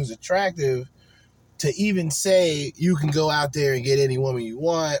person who's attractive to even say you can go out there and get any woman you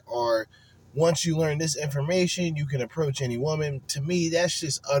want, or once you learn this information, you can approach any woman, to me, that's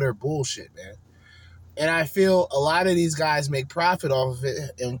just utter bullshit, man. And I feel a lot of these guys make profit off of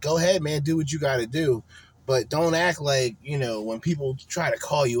it. And go ahead, man, do what you got to do. But don't act like, when people try to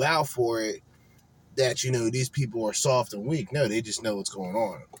call you out for it, that, these people are soft and weak. No, they just know what's going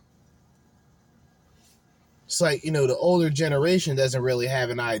on. It's like, the older generation doesn't really have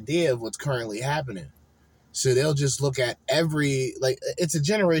an idea of what's currently happening. So they'll just look at it's a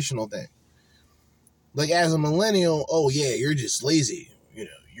generational thing. Like as a millennial, oh yeah, you're just lazy.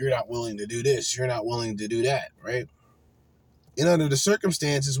 You're not willing to do this. You're not willing to do that, right? And under the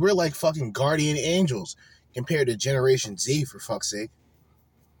circumstances, we're like fucking guardian angels compared to Generation Z, for fuck's sake.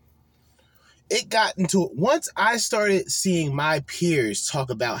 It got into it. Once I started seeing my peers talk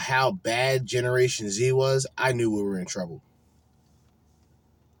about how bad Generation Z was, I knew we were in trouble.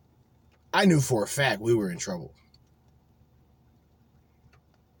 I knew for a fact we were in trouble.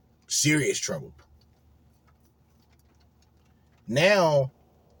 Serious trouble. Now,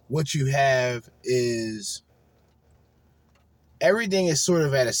 what you have is everything is sort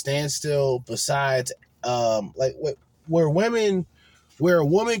of at a standstill besides, where a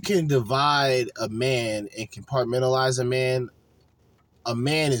woman can divide a man and compartmentalize a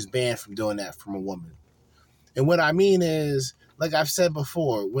man is banned from doing that from a woman. And what I mean is, like I've said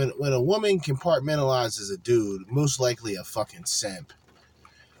before, when a woman compartmentalizes a dude, most likely a fucking simp,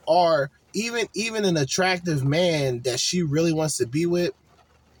 or even an attractive man that she really wants to be with,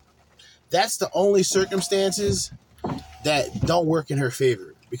 that's the only circumstances that don't work in her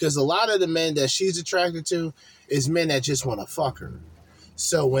favor. Because a lot of the men that she's attracted to is men that just want to fuck her.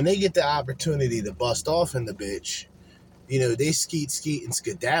 So when they get the opportunity to bust off in the bitch, they skeet and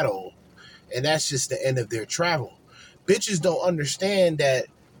skedaddle, and that's just the end of their travel. Bitches don't understand that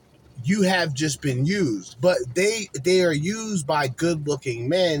you have just been used, but they are used by good-looking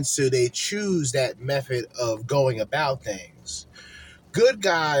men, so they choose that method of going about things. Good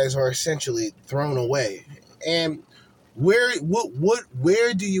guys are essentially thrown away. And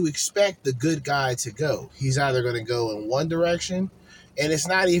where do you expect the good guy to go? He's either going to go in one direction, and it's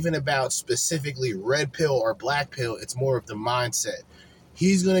not even about specifically red pill or black pill. It's more of the mindset.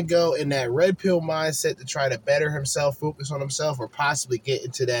 He's going to go in that red pill mindset to try to better himself, focus on himself, or possibly get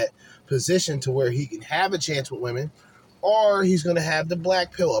into that position to where he can have a chance with women, or he's going to have the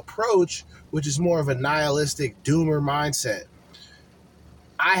black pill approach, which is more of a nihilistic doomer mindset.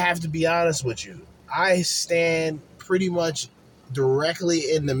 I have to be honest with you. I stand pretty much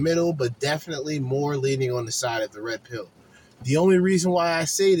directly in the middle, but definitely more leaning on the side of the red pill. The only reason why I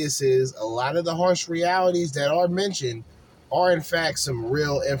say this is a lot of the harsh realities that are mentioned are in fact some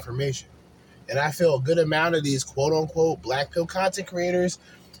real information. And I feel a good amount of these quote unquote black pill content creators,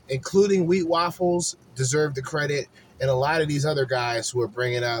 including Wheat Waffles, deserve the credit, and a lot of these other guys who are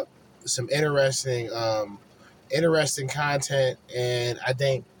bringing up some interesting content. And I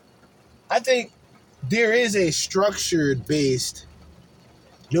think there is a structured based,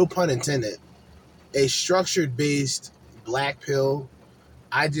 no pun intended, a structured based black pill.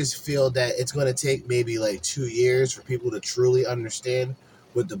 I just feel that it's going to take maybe like 2 years for people to truly understand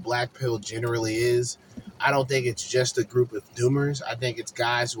what the black pill generally is. I don't think it's just a group of doomers. I think it's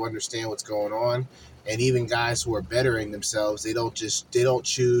guys who understand what's going on, and even guys who are bettering themselves. They don't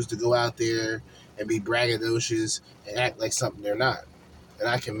choose to go out there and be braggadocious and act like something they're not. And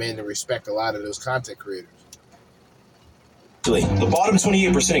I commend and respect a lot of those content creators. The bottom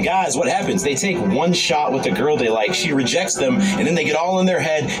 28% of guys, what happens? They take one shot with the girl they like, she rejects them, and then they get all in their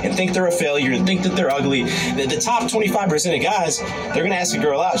head and think they're a failure and think that they're ugly. The top 25% of guys, they're going to ask a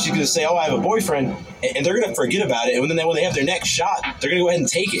girl out. She's going to say, oh, I have a boyfriend, and they're going to forget about it. And then when they have their next shot, they're going to go ahead and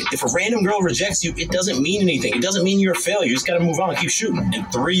take it. If a random girl rejects you, it doesn't mean anything. It doesn't mean you're a failure. You just got to move on, keep shooting.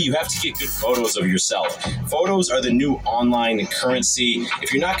 And 3, you have to get good photos of yourself. Photos are the new online currency.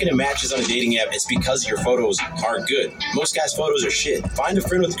 If you're not getting matches on a dating app, it's because your photos aren't good. Most guys' photos are shit. Find a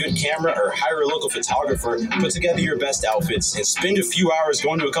friend with a good camera or hire a local photographer, put together your best outfits, and spend a few hours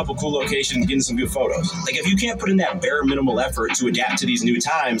going to a couple cool locations and getting some good photos. Like, if you can't put in that bare minimal effort to adapt to these new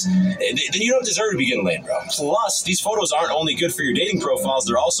times, then you don't deserve to be getting laid, bro. Plus, these photos aren't only good for your dating profiles,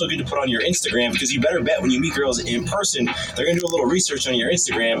 they're also good to put on your Instagram, because you better bet when you meet girls in person, they're going to do a little research on your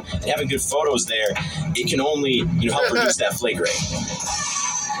Instagram, and having good photos there, it can only help reduce that flake rate.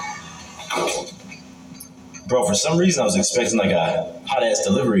 Bro, for some reason I was expecting like a hot-ass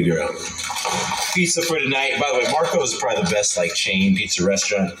delivery girl. Pizza for tonight. By the way, Marco's is probably the best chain pizza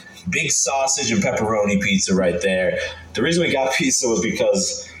restaurant. Big sausage and pepperoni pizza right there. The reason we got pizza was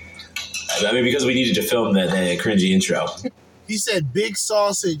because we needed to film that cringy intro. He said big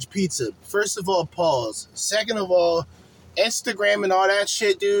sausage pizza. First of all, pause. Second of all, Instagram and all that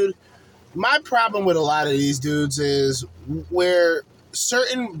shit, dude. My problem with a lot of these dudes is where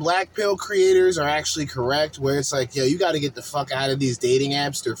certain black pill creators are actually correct, where it's like, yo, you got to get the fuck out of these dating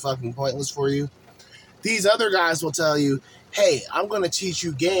apps. They're fucking pointless for you. These other guys will tell you, hey, I'm going to teach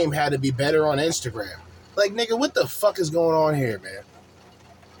you game how to be better on Instagram. Like, nigga, what the fuck is going on here, man?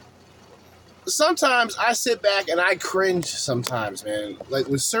 Sometimes I sit back and I cringe sometimes, man. Like,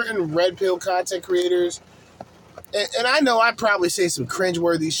 with certain red pill content creators, and I know I probably say some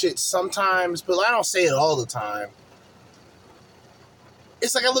cringeworthy shit sometimes, but I don't say it all the time.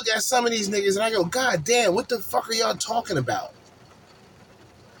 It's like I look at some of these niggas and I go, God damn, what the fuck are y'all talking about?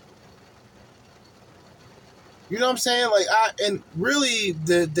 You know what I'm saying? And really,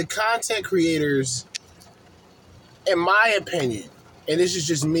 the content creators, in my opinion, and this is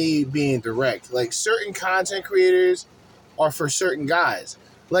just me being direct, like, certain content creators are for certain guys.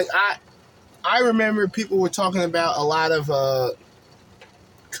 Like, I remember people were talking about a lot of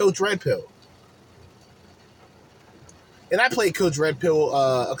Coach Red Pill. And I played Coach Red Pill,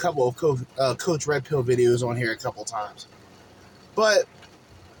 a couple of Coach Red Pill videos on here a couple times. But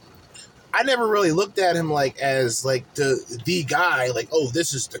I never really looked at him as the guy, like, oh,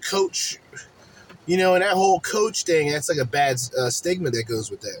 this is the coach. And that whole coach thing, that's like a bad stigma that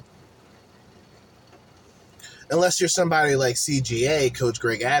goes with that. Unless you're somebody like CGA, Coach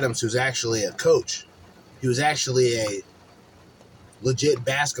Greg Adams, who's actually a coach. He was actually a legit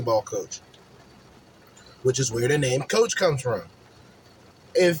basketball coach, which is where the name coach comes from.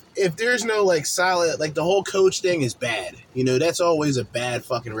 If there's no solid, the whole coach thing is bad. That's always a bad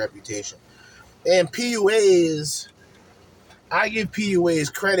fucking reputation. And PUAs, I give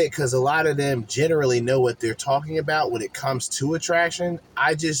PUAs credit because a lot of them generally know what they're talking about when it comes to attraction.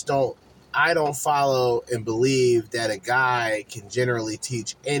 I don't follow and believe that a guy can generally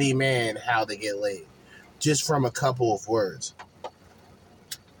teach any man how to get laid just from a couple of words.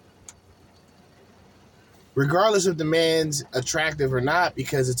 Regardless if the man's attractive or not,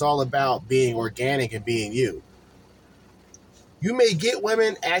 because it's all about being organic and being you. You may get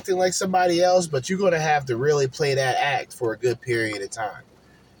women acting like somebody else, but you're going to have to really play that act for a good period of time.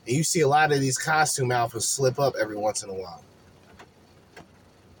 And you see a lot of these costume alphas slip up every once in a while.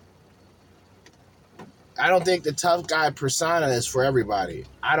 I don't think the tough guy persona is for everybody.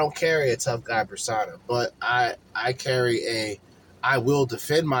 I don't carry a tough guy persona, but I carry a I will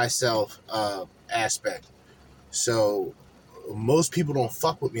defend myself aspect. So most people don't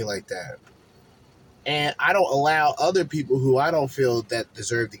fuck with me like that. And I don't allow other people who I don't feel that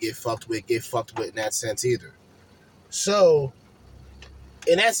deserve to get fucked with in that sense either. So,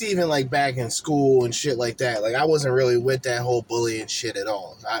 and that's even like back in school and shit like that. Like I wasn't really with that whole bullying shit at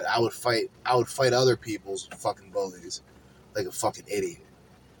all. I would fight other people's fucking bullies like a fucking idiot.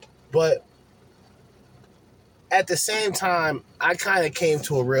 But at the same time, I kind of came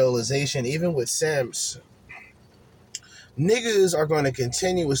to a realization, even with Sims, niggas are going to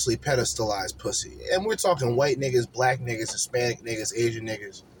continuously pedestalize pussy. And we're talking white niggas, black niggas, Hispanic niggas, Asian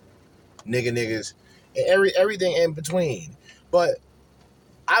niggas, niggas, and everything in between. But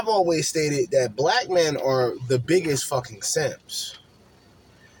I've always stated that black men are the biggest fucking simps.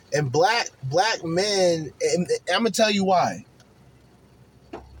 And black men, and I'm going to tell you why.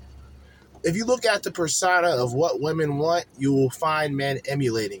 If you look at the persona of what women want, you will find men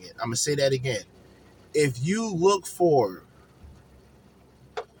emulating it. I'm going to say that again. If you look for,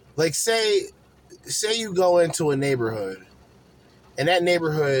 like, say you go into a neighborhood, and that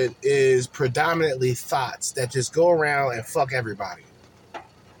neighborhood is predominantly thoughts that just go around and fuck everybody.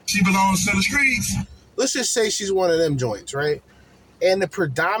 She belongs to the streets. Let's just say she's one of them joints, right? And the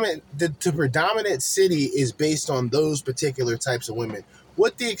predominant city is based on those particular types of women,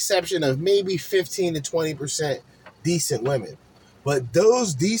 with the exception of maybe 15 to 20% decent women. But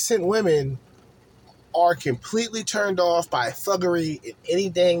those decent women are completely turned off by thuggery and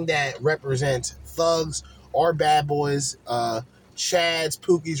anything that represents thugs or bad boys, Chads,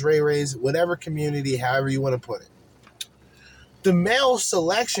 Pookies, Ray Rays, whatever community, however you want to put it. The male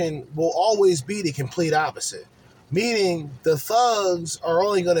selection will always be the complete opposite, meaning the thugs are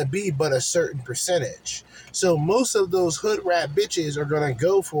only going to be but a certain percentage. So most of those hood rat bitches are going to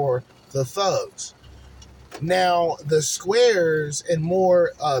go for the thugs. Now, the squares and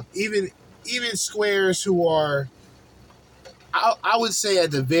more, even squares who are, I would say at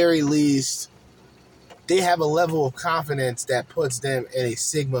the very least, they have a level of confidence that puts them in a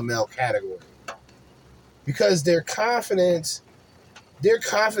Sigma male category. Because their confidence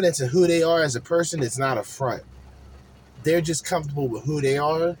in who they are as a person is not a front. They're just comfortable with who they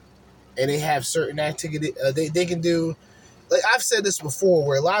are, and they have certain activity they can do. Like I've said this before,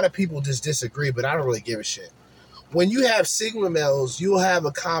 where a lot of people just disagree, but I don't really give a shit. When you have Sigma males, you'll have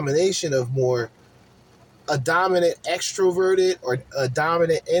a combination of more a dominant extroverted or a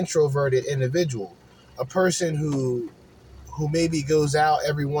dominant introverted individual. A person who maybe goes out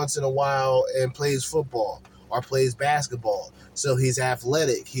every once in a while and plays football or plays basketball. So he's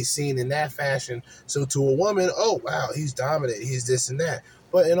athletic. He's seen in that fashion. So to a woman, oh, wow, he's dominant. He's this and that.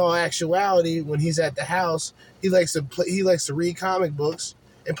 But in all actuality, when he's at the house, he likes to read comic books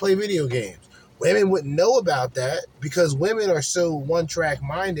and play video games. Women wouldn't know about that because women are so one-track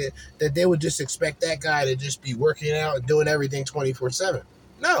minded that they would just expect that guy to just be working out and doing everything 24/7.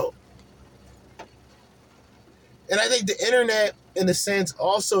 No. And I think the internet, in a sense,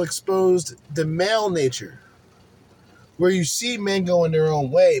 also exposed the male nature, where you see men going their own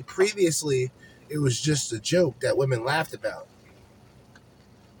way. Previously, it was just a joke that women laughed about.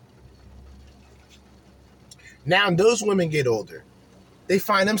 Now, those women get older. They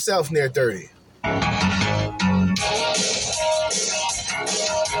find themselves near 30.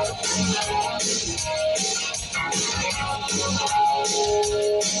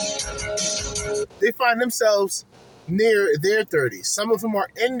 They find themselves near their 30s. Some of them are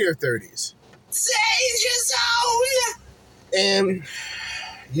in their 30s. Danger zone! And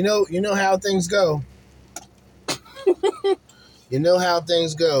you know how things go. You know how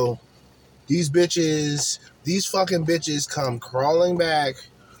things go. These fucking bitches come crawling back.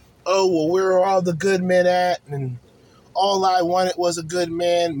 Oh, well, where are all the good men at? And all I wanted was a good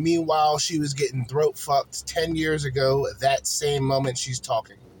man. Meanwhile, she was getting throat fucked 10 years ago, that same moment she's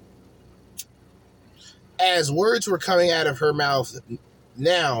talking. As words were coming out of her mouth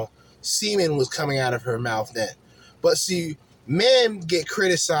now, semen was coming out of her mouth then. But see, men get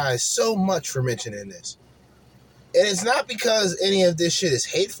criticized so much for mentioning this. And it's not because any of this shit is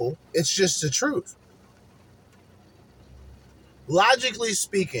hateful. It's just the truth. Logically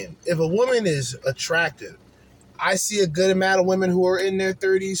speaking, if a woman is attractive, I see a good amount of women who are in their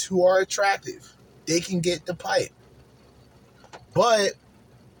 30s who are attractive. They can get the pipe. But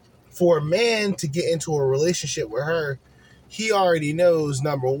for a man to get into a relationship with her, he already knows,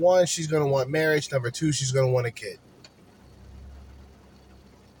 number one, she's going to want marriage. Number two, she's going to want a kid.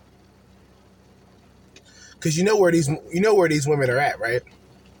 Because you know where these women are at, right?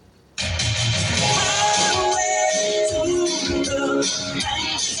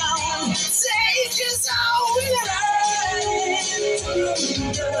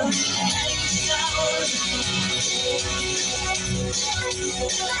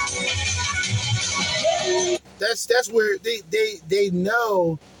 That's where they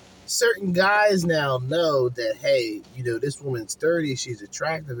know. Certain guys now know that, hey, this woman's 30, she's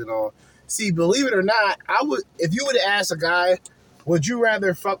attractive and all. See, believe it or not, if you would ask a guy, would you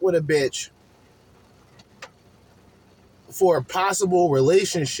rather fuck with a bitch for a possible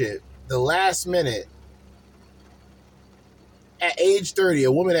relationship the last minute at age 30,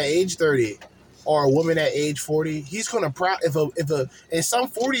 a woman at age 30, or a woman at age 40? He's gonna and some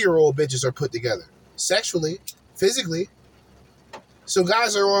 40-year-old bitches are put together sexually, physically. So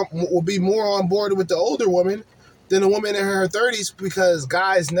guys will be more on board with the older woman than a woman in her 30s, because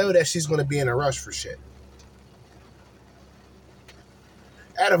guys know that she's going to be in a rush for shit.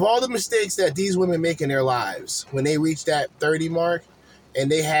 Out of all the mistakes that these women make in their lives, when they reach that 30 mark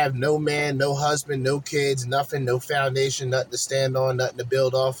and they have no man, no husband, no kids, nothing, no foundation, nothing to stand on, nothing to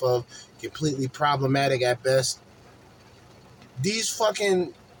build off of, completely problematic at best, these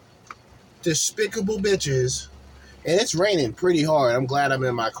fucking despicable bitches. And it's raining pretty hard. I'm glad I'm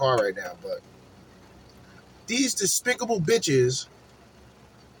in my car right now, but these despicable bitches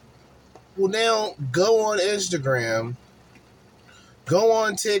will now go on Instagram, go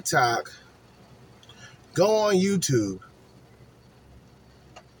on TikTok, go on YouTube,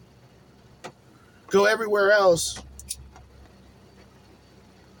 go everywhere else,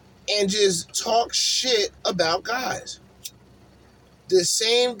 and just talk shit about guys. The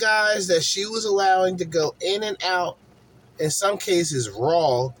same guys that she was allowing to go in and out, in some cases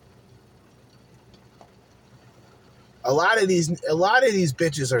raw. A lot of these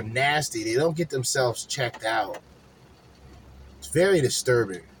bitches are nasty. They don't get themselves checked out. It's very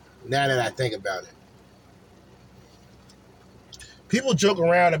disturbing now that I think about it. People joke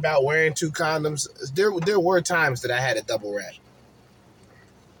around about wearing 2 condoms. There were times that I had a double wrap.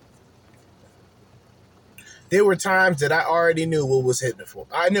 There were times that I already knew what was hitting for.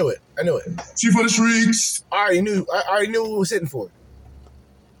 I knew it. She for the streets. I already knew what was hitting for.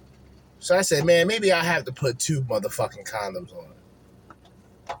 So I said, man, maybe I have to put 2 motherfucking condoms on.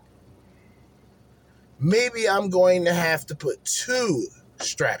 Maybe I'm going to have to put 2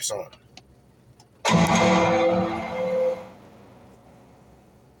 straps on.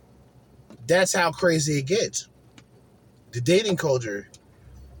 That's how crazy it gets. The dating culture.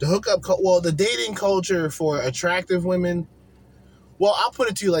 The dating culture for attractive women, well, I'll put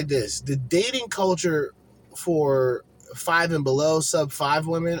it to you like this. The dating culture for 5 and below, sub 5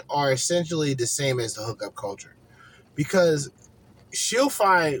 women are essentially the same as the hookup culture. Because she'll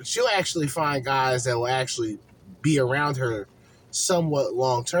actually find guys that will actually be around her somewhat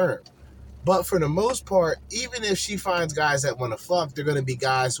long term. But for the most part, even if she finds guys that want to fuck, they're going to be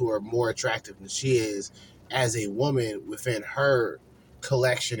guys who are more attractive than she is as a woman within her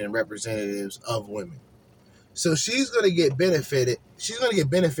collection and representatives of women. So she's going to get benefited. She's going to get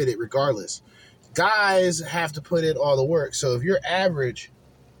benefited regardless. Guys have to put in all the work. So if you're average,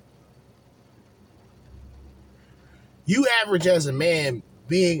 you average as a man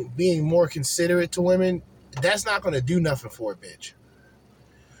being more considerate to women, that's not going to do nothing for a bitch.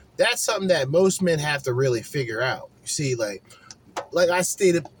 That's something that most men have to really figure out. You see, like I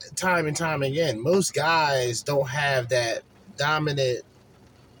stated time and time again, most guys don't have that dominant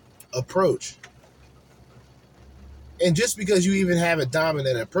approach. And just because you even have a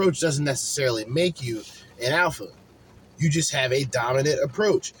dominant approach doesn't necessarily make you an alpha. You just have a dominant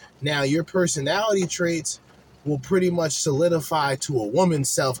approach. Now, your personality traits will pretty much solidify to a woman's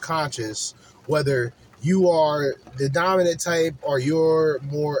self-conscious whether you are the dominant type or you're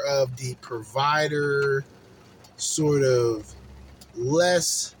more of the provider, sort of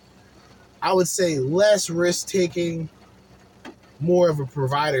less risk-taking, more of a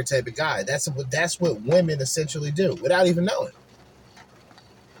provider type of guy. That's what women essentially do without even knowing.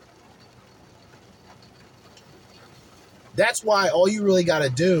 That's why all you really got to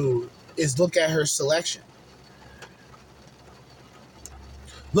do is look at her selection.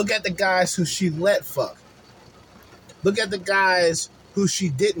 Look at the guys who she let fuck. Look at the guys who she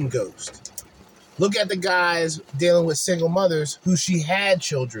didn't ghost. Look at the guys dealing with single mothers who she had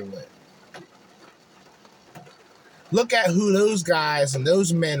children with. Look at who those guys and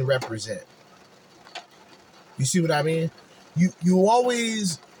those men represent. You see what I mean? You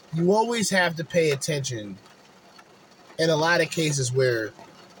always have to pay attention in a lot of cases where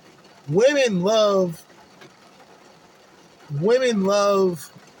women love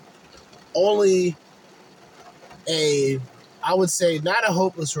only I would say not a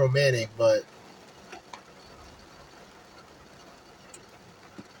hopeless romantic, but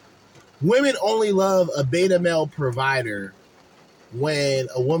women only love a beta male provider when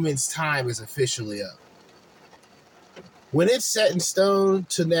a woman's time is officially up. When it's set in stone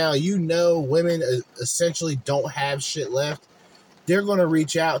to now, women essentially don't have shit left, they're going to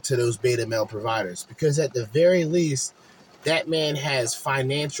reach out to those beta male providers because at the very least, that man has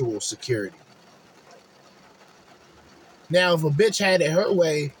financial security. Now, if a bitch had it her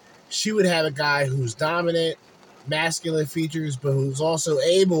way, she would have a guy who's dominant, masculine features, but who's also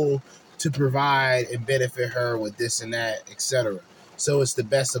able to provide and benefit her with this and that, etc. So it's the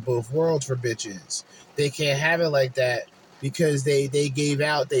best of both worlds for bitches. They can't have it like that because they gave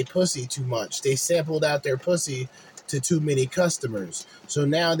out their pussy too much. They sampled out their pussy to too many customers. So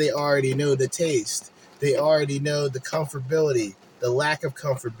now they already know the taste. They already know the comfortability, the lack of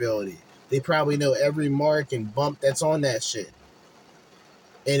comfortability. They probably know every mark and bump that's on that shit.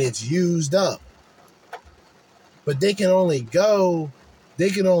 And it's used up. But they can only go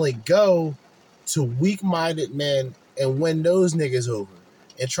to weak-minded men and win those niggas over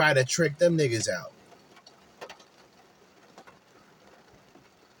and try to trick them niggas out.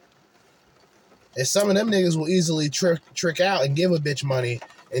 And some of them niggas will easily trick out and give a bitch money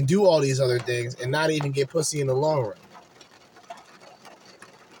and do all these other things and not even get pussy in the long run.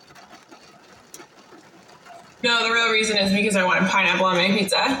 No, the real reason is because I wanted pineapple on my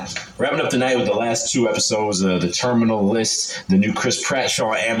pizza. Wrapping up tonight with the last 2 episodes of The Terminal List, the new Chris Pratt show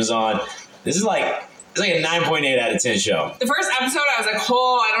on Amazon. This is like a 9.8 out of 10 show. The first episode, I was like,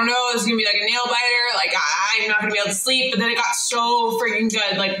 I don't know, this is going to be like a nail biter. Like, I'm not going to be able to sleep. But then it got so freaking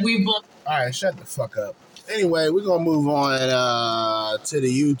good. Like, All right, shut the fuck up. Anyway, we're going to move on to the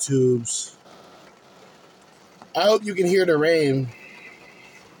YouTubes. I hope you can hear the rain.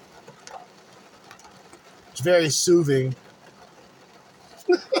 It's very soothing.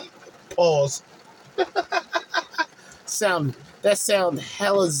 Pause. That sound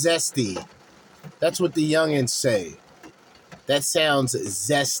hella zesty. That's what the youngins say. That sounds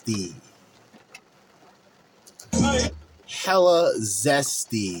zesty. Hella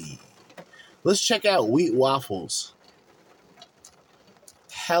zesty. Let's check out Wheat Waffles.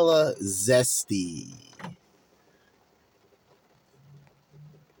 Hella zesty.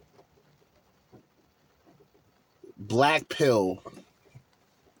 Black pill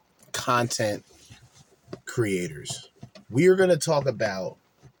content creators. We are going to talk about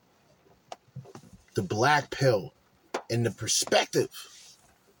the black pill and the perspective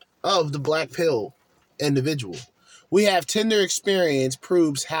of the black pill individual. We have Tinder experience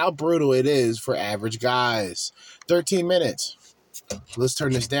proves how brutal it is for average guys. 13 minutes. Let's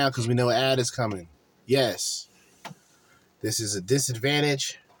turn this down because we know an ad is coming. Yes. This is a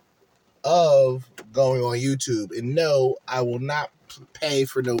disadvantage of going on YouTube. And no, I will not pay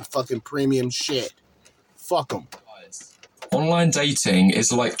for no fucking premium shit. Fuck them. Online dating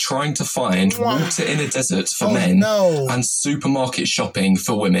is like trying to find water in a desert for men and supermarket shopping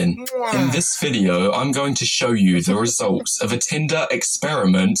for women. In this video, I'm going to show you the results of a Tinder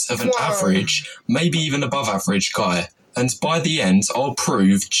experiment of an average, maybe even above average guy. And by the end, I'll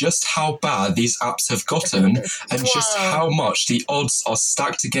prove just how bad these apps have gotten and just how much the odds are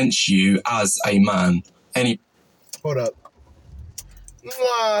stacked against you as a man. Hold up.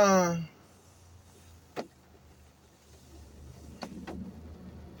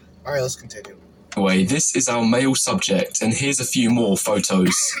 All right, let's continue. Anyway, this is our male subject, and here's a few more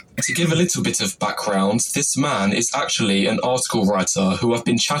photos. To give a little bit of background, this man is actually an article writer who I've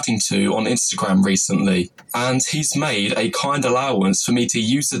been chatting to on Instagram recently, and he's made a kind allowance for me to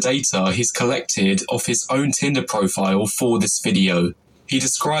use the data he's collected off his own Tinder profile for this video. He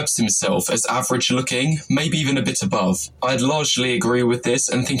describes himself as average looking, maybe even a bit above. I'd largely agree with this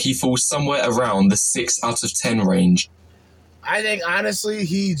and think he falls somewhere around the 6 out of 10 range. I think, honestly,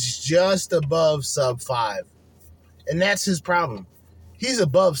 he's just above sub 5. And that's his problem. He's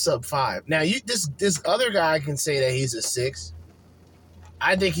above sub 5. Now, this other guy can say that he's a 6.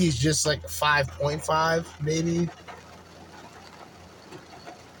 I think he's just like a 5.5, maybe. And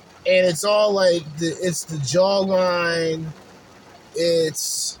it's all like, it's the jawline.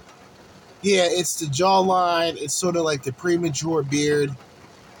 It's the jawline. It's sort of like the premature beard.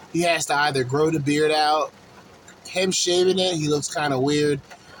 He has to either grow the beard out. Him shaving it, he looks kind of weird.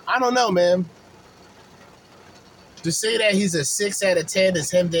 I don't know, man. To say that he's a 6 out of 10 is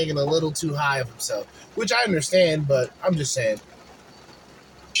him thinking a little too high of himself, which I understand, but I'm just saying.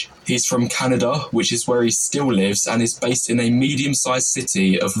 He's from Canada, which is where he still lives, and is based in a medium-sized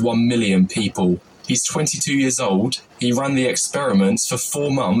city of 1 million people. He's 22 years old. He ran the experiments for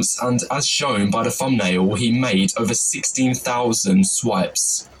 4 months, and as shown by the thumbnail, he made over 16,000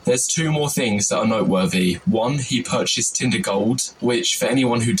 swipes. There's 2 more things that are noteworthy. 1, he purchased Tinder Gold, which, for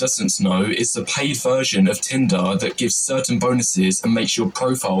anyone who doesn't know, is the paid version of Tinder that gives certain bonuses and makes your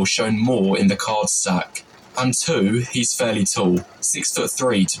profile shown more in the card stack. And 2, he's fairly tall,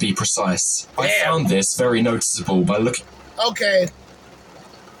 6'3" to be precise. I found this very noticeable by looking. Okay.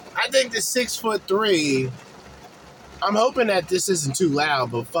 I think the 6'3", I'm hoping that this isn't too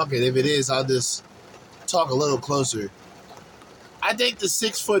loud, but fuck it. If it is, I'll just talk a little closer. I think the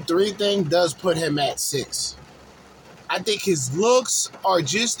 6'3" thing does put him at 6. I think his looks are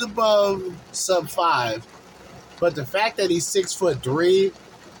just above sub 5, but the fact that he's 6'3",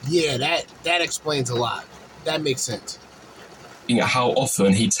 yeah, that explains a lot. That makes sense. At how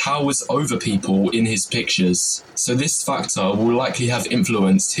often he towers over people in his pictures, so this factor will likely have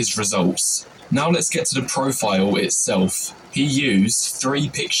influenced his results. Now let's get to the profile itself. He used 3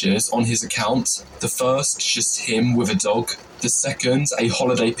 pictures on his account. The first, just him with a dog. The second, a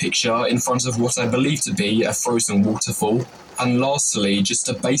holiday picture in front of what I believe to be a frozen waterfall. And lastly, just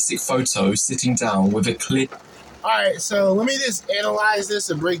a basic photo sitting down with a clear... Alright, so let me just analyze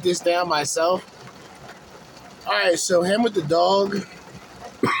this and break this down myself. Alright, so him with the dog.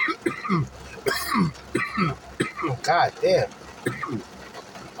 God damn.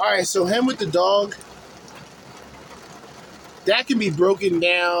 Alright, so him with the dog. That can be broken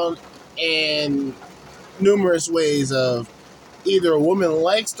down in numerous ways of either a woman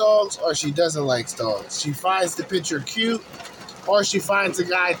likes dogs or she doesn't like dogs. She finds the picture cute or she finds the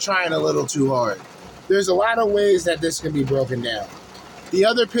guy trying a little too hard. There's a lot of ways that this can be broken down. The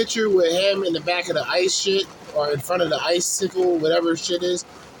other picture with him in the back of the ice shit or in front of the icicle, whatever shit is,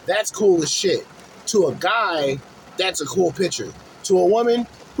 that's cool as shit. To a guy, that's a cool picture. To a woman,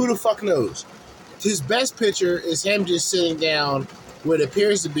 who the fuck knows? His best picture is him just sitting down what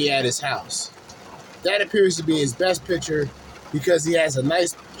appears to be at his house. That appears to be his best picture because he has a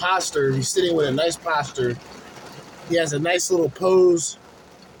nice posture. He's sitting with a nice posture. He has a nice little pose,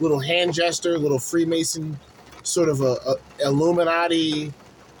 little hand gesture, little Freemason, sort of a Illuminati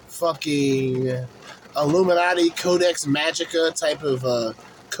Codex Magica type of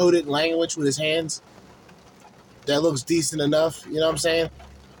coded language with his hands. That looks decent enough, you know what I'm saying?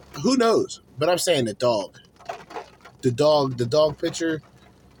 Who knows? But I'm saying the dog picture,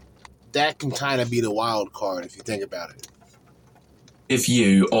 that can kind of be the wild card if you think about it.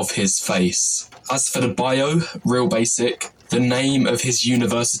 View of his face. As for the bio, real basic. The name of his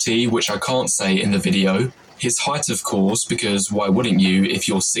university, which I can't say in the video. His height, of course, because why wouldn't you if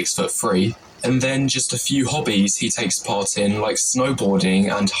you're 6'3"? And then just a few hobbies he takes part in, like snowboarding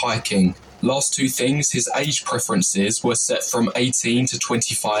and hiking. Last 2 things, his age preferences were set from 18 to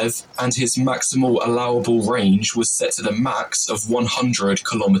 25, and his maximal allowable range was set to the max of 100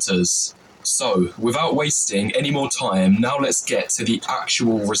 kilometers. So, without wasting any more time, now let's get to the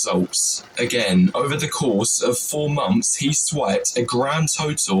actual results. Again, over the course of 4 months, he swiped a grand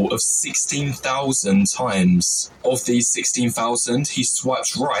total of 16,000 times. Of these 16,000, he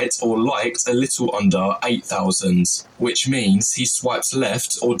swiped right or liked a little under 8,000, which means he swiped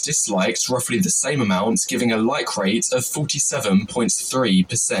left or disliked roughly the same amount, giving a like rate of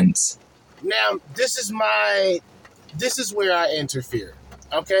 47.3%. Now, this is where I interfere,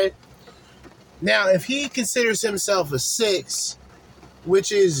 okay? Now, if he considers himself a 6,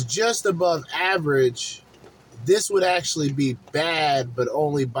 which is just above average, this would actually be bad, but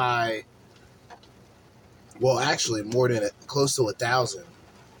only by, well, actually more than close to 1,000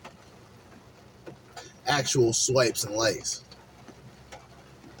 actual swipes and likes.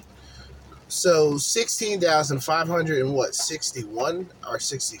 So 16,561 or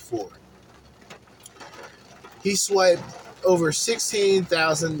 64. He swiped over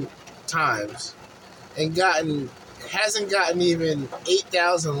 16,000 times and hasn't gotten even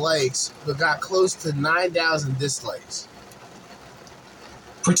 8,000 likes, but got close to 9,000 dislikes.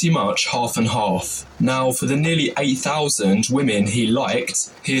 Pretty much half and half. Now, for the nearly 8,000 women he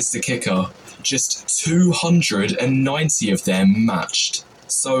liked, here's the kicker. Just 290 of them matched.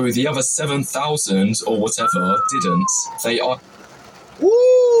 So the other 7,000 or whatever didn't. They are...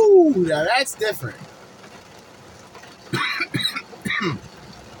 Woo! Now that's different.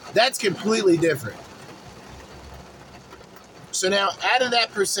 That's completely different. So now, out of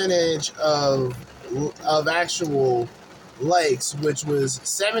that percentage of actual likes, which was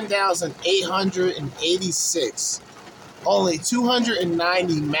 7,886, only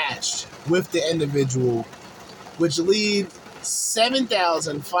 290 matched with the individual, which leave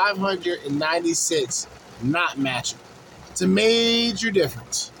 7,596 not matching. It's a major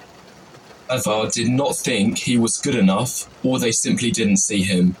difference. Either did not think he was good enough, or they simply didn't see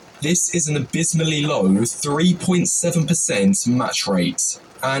him. This is an abysmally low 3.7% match rate.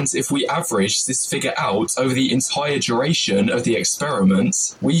 And if we average this figure out over the entire duration of the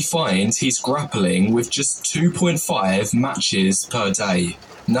experiment, we find he's grappling with just 2.5 matches per day.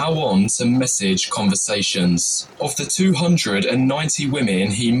 Now on to message conversations. Of the 290 women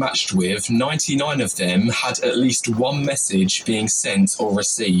he matched with, 99 of them had at least one message being sent or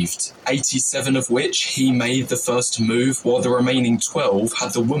received, 87 of which he made the first move, while the remaining 12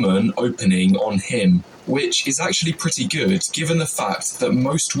 had the woman opening on him. Which is actually pretty good, given the fact that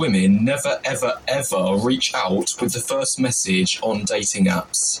most women never ever ever reach out with the first message on dating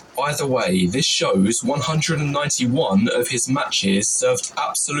apps. Either way, this shows 191 of his matches served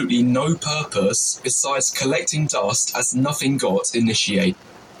absolutely no purpose besides collecting dust as nothing got initiated.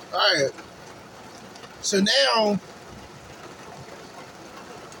 Alright. So now,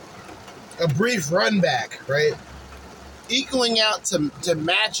 a brief run back, right? Equaling out to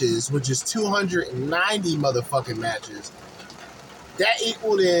matches, which is 290 motherfucking matches, that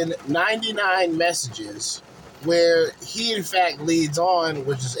equaled in 99 messages, where he in fact leads on,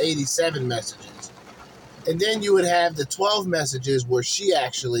 which is 87 messages. And then you would have the 12 messages where she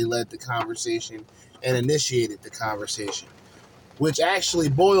actually led the conversation and initiated the conversation, which actually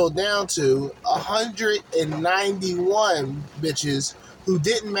boiled down to 191 bitches who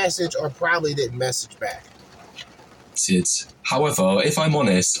didn't message or probably didn't message back. However, if I'm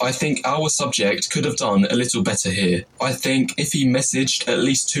honest, I think our subject could have done a little better here. I think if he messaged at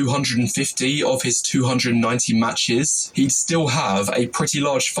least 250 of his 290 matches, he'd still have a pretty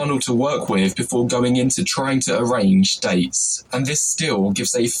large funnel to work with before going into trying to arrange dates. And this still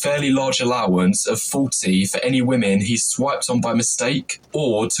gives a fairly large allowance of 40 for any women he swiped on by mistake,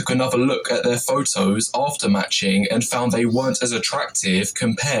 or took another look at their photos after matching and found they weren't as attractive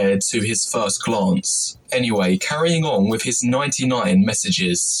compared to his first glance. Anyway, carrying on with his 99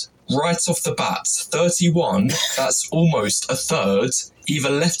 messages. Right off the bat, 31, that's almost a third, either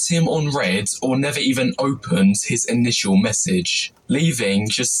left him on read or never even opened his initial message, leaving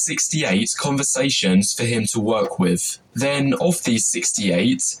just 68 conversations for him to work with. Then, of these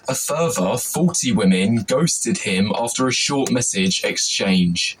 68, a further 40 women ghosted him after a short message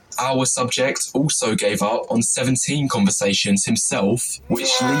exchange. Our subject also gave up on 17 conversations himself, which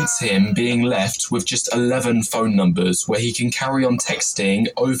leads him being left with just 11 phone numbers where he can carry on texting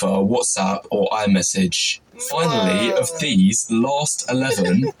over WhatsApp or iMessage. Finally, of these last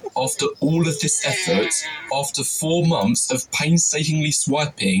 11, after all of this effort, after 4 months of painstakingly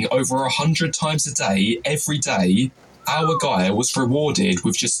swiping over 100 times a day, every day, our guy was rewarded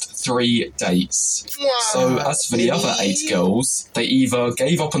with just 3 dates. So as for the other 8 girls, they either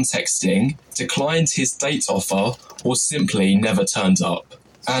gave up on texting, declined his date offer, or simply never turned up.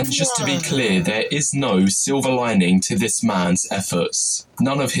 And just to be clear, there is no silver lining to this man's efforts.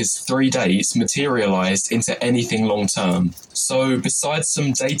 None of his 3 dates materialized into anything long-term. So besides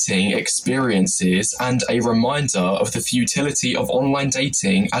some dating experiences and a reminder of the futility of online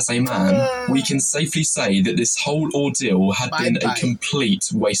dating as a man, we can safely say that this whole ordeal had been a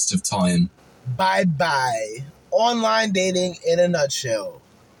complete waste of time. Bye-bye. Online dating in a nutshell.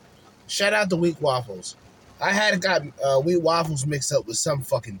 Shout out to Wheat Waffles. I had got Wheat Waffles mixed up with some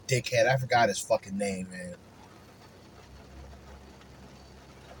fucking dickhead. I forgot his fucking name, man.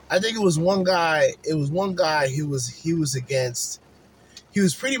 I think it was one guy. It was one guy who he was against. He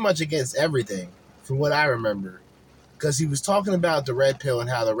was pretty much against everything, from what I remember, because he was talking about the red pill and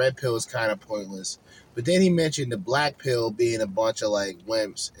how the red pill is kind of pointless. But then he mentioned the black pill being a bunch of like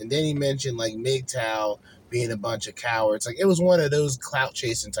wimps, and then he mentioned like MGTOW being a bunch of cowards. Like it was one of those clout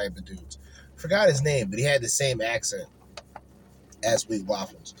chasing type of dudes. Forgot his name, but he had the same accent as Wheat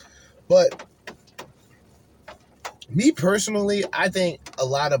Waffles. But me personally, I think a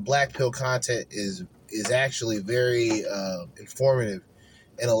lot of black pill content is actually very informative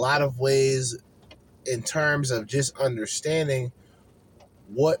in a lot of ways, in terms of just understanding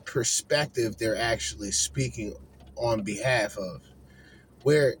what perspective they're actually speaking on behalf of.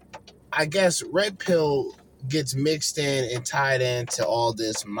 Where I guess red pill gets mixed in and tied into all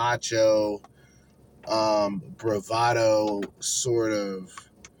this macho bravado sort of,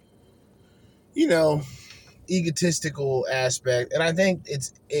 egotistical aspect. And I think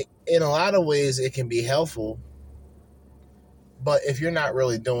it in a lot of ways it can be helpful, but if you're not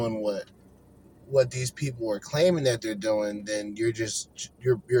really doing what these people are claiming that they're doing, then you're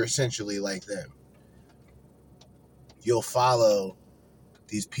essentially like them. You'll follow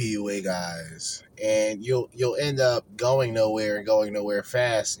these PUA guys, and you'll end up going nowhere and going nowhere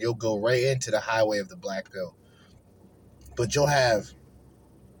fast. You'll go right into the highway of the black pill, but you'll have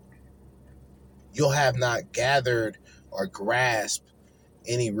not gathered or grasped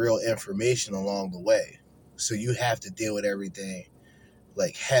any real information along the way. So you have to deal with everything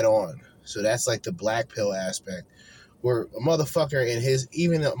like head on. So that's like the black pill aspect, where a motherfucker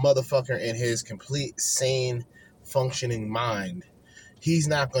in his complete sane functioning mind, he's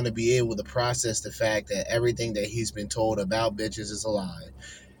not going to be able to process the fact that everything that he's been told about bitches is a lie.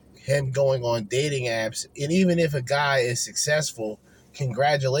 Him going on dating apps, and even if a guy is successful,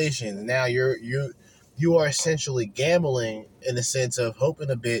 congratulations. Now you are essentially gambling in the sense of hoping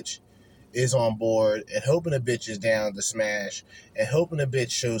a bitch is on board and hoping a bitch is down to smash and hoping a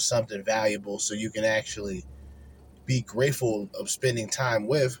bitch shows something valuable so you can actually be grateful of spending time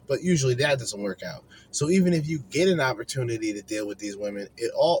with, but usually that doesn't work out. So even if you get an opportunity to deal with these women,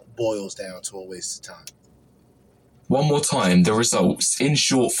 it all boils down to a waste of time. One more time, the results in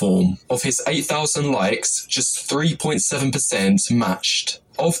short form. Of his 8,000 likes, just 3.7% matched.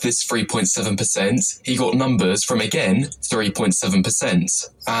 Of this 3.7%, he got numbers from, again, 3.7%.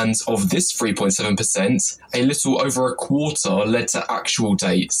 And of this 3.7%, a little over a quarter led to actual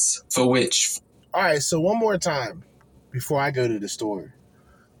dates, for which... All right, so one more time before I go to the story,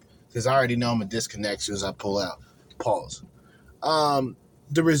 because I already know I'm going to disconnect as soon as I pull out. Pause.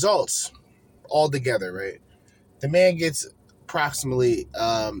 The results all together, right? The man gets approximately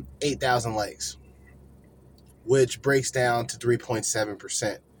 8,000 likes, which breaks down to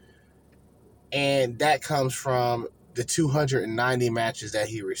 3.7%. And that comes from the 290 matches that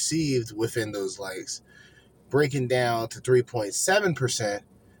he received within those likes, breaking down to 3.7%,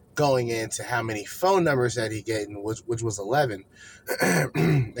 going into how many phone numbers that he getting, which was 11.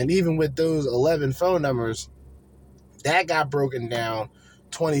 And even with those 11 phone numbers, that got broken down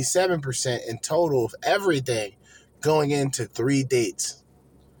 27% in total of everything, going into 3 dates.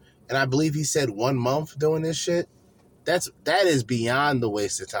 And I believe he said 1 month doing this shit. That is beyond the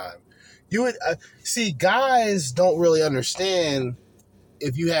waste of time. You would see, guys don't really understand,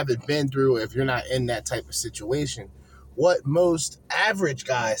 if you haven't been through, if you're not in that type of situation, what most average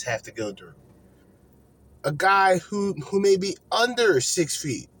guys have to go through. A guy who may be under 6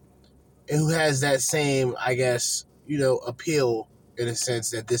 feet and who has that same, I guess, appeal in a sense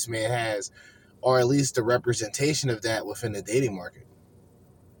that this man has, or at least the representation of that within the dating market.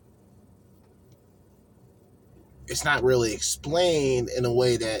 It's not really explained in a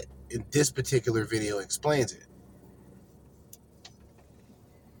way that in this particular video explains it.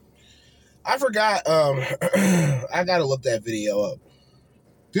 I forgot, I gotta look that video up.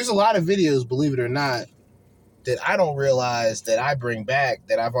 There's a lot of videos, believe it or not, that I don't realize that I bring back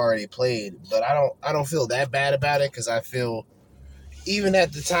that I've already played, but I don't feel that bad about it, because I feel even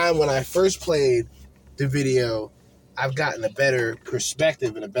at the time when I first played the video, I've gotten a better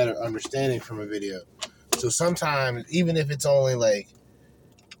perspective and a better understanding from a video. So sometimes, even if it's only like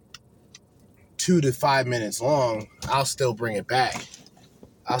 2 to 5 minutes long, I'll still bring it back.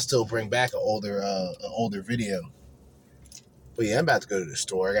 I'll still bring back an older video. But yeah, I'm about to go to the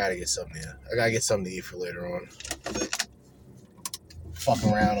store. I gotta get something to eat for later on. Fuck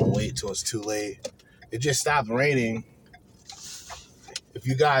around and wait till it's too late. It just stopped raining. If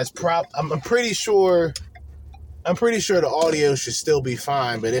you guys I'm pretty sure the audio should still be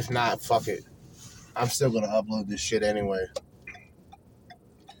fine, but if not, fuck it. I'm still gonna upload this shit anyway.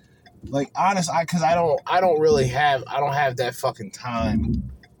 Like, honest, because I don't have that fucking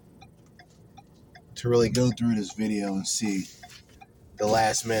time to really go through this video and see the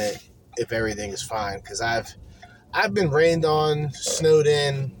last minute if everything is fine. Because I've been rained on, snowed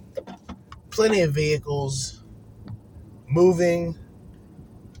in, plenty of vehicles, moving,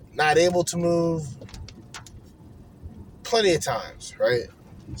 not able to move, plenty of times, right?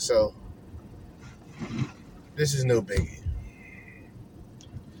 So this is no biggie.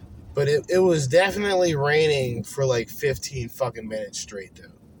 But it was definitely raining for like 15 fucking minutes straight,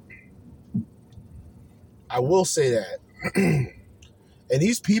 though. I will say that. And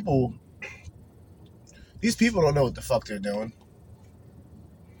these people don't know what the fuck they're doing.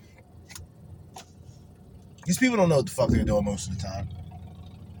 These people don't know what the fuck they're doing most of the time.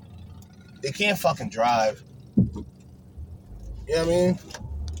 They can't fucking drive. You know what I mean?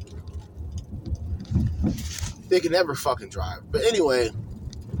 They can never fucking drive. But anyway,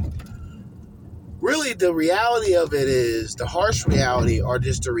 really the reality of it is, the harsh reality, or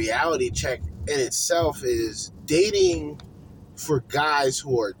just the reality check in itself, is dating for guys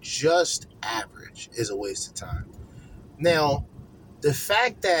who are just average is a waste of time. Now, the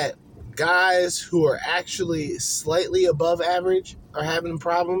fact that guys who are actually slightly above average are having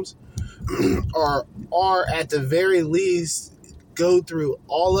problems, or are at the very least go through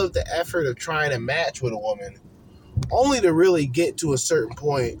all of the effort of trying to match with a woman, only to really get to a certain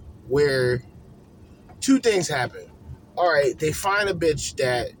point where two things happen. All right, they find a bitch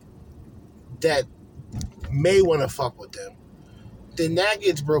that may want to fuck with them. Then that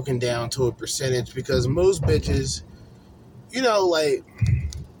gets broken down to a percentage, because most bitches, like,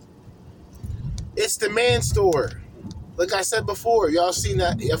 it's the man store. Like I said before, y'all seen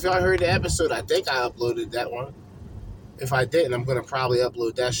that? If y'all heard the episode, I think I uploaded that one. If I didn't, I'm going to probably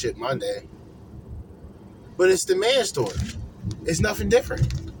upload that shit Monday. But it's the man store. It's nothing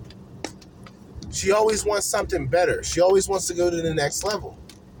different. She always wants something better. She always wants to go to the next level.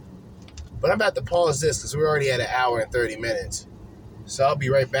 But I'm about to pause this because we're already at 1 hour and 30 minutes. So I'll be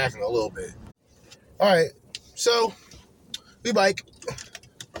right back in a little bit. All right. So, we bike.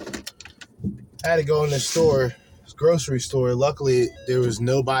 I had to go in the store, this grocery store. Luckily, there was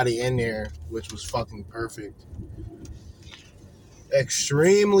nobody in there, which was fucking perfect.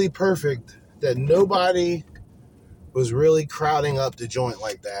 Extremely perfect that nobody was really crowding up the joint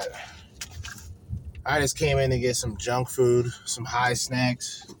like that. I just came in to get some junk food, some high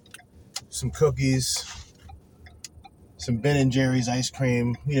snacks, some cookies, some Ben & Jerry's ice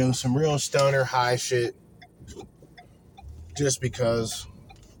cream, some real stoner high shit, just because.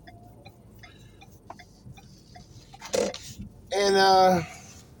 And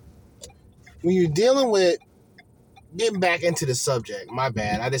when you're dealing with getting back into the subject, my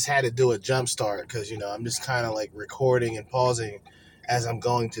bad, I just had to do a jump start because, I'm just kind of like recording and pausing as I'm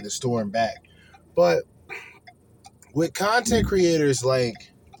going to the store and back. But with content creators like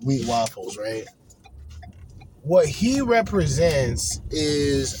Wheat Waffles, right? What he represents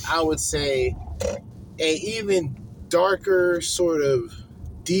is, I would say, a even darker, sort of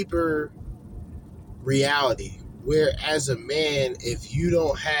deeper reality, where as a man, if you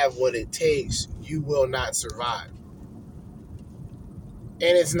don't have what it takes, you will not survive.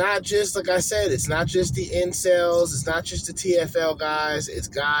 And it's not just, like I said, it's not just the incels, it's not just the TFL guys, it's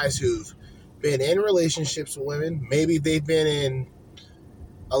guys who've been in relationships with women. Maybe they've been in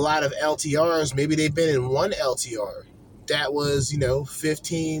a lot of LTRs, maybe they've been in one LTR that was,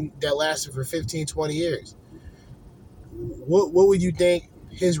 15, that lasted for 15, 20 years. What would you think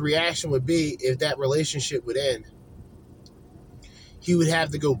his reaction would be if that relationship would end? He would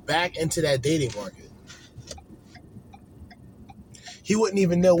have to go back into that dating market. He wouldn't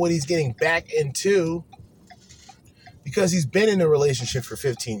even know what he's getting back into because he's been in a relationship for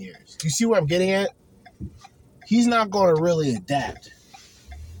 15 years. Do you see where I'm getting at? He's not going to really adapt.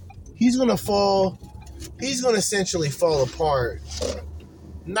 He's going to essentially fall apart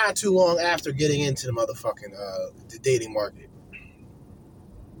not too long after getting into the motherfucking the dating market.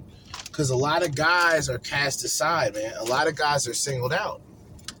 Because a lot of guys are cast aside, man. A lot of guys are singled out.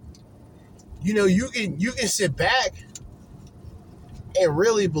 You can sit back and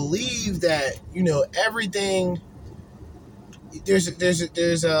really believe that, everything, there's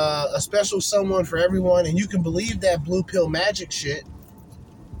a special someone for everyone, and you can believe that blue pill magic shit.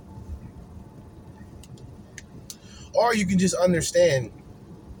 Or you can just understand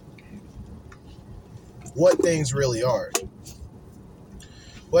what things really are.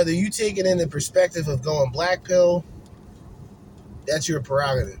 Whether you take it in the perspective of going black pill, that's your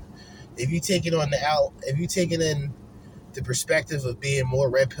prerogative. If you take it in the perspective of being more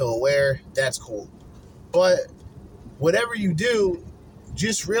red pill aware, that's cool. But whatever you do,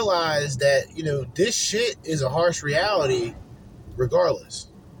 just realize that, this shit is a harsh reality regardless.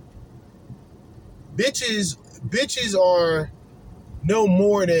 Bitches are no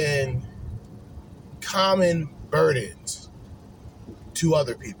more than common burdens to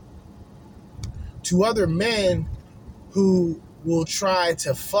other people. To other men who will try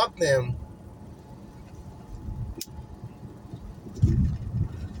to fuck them,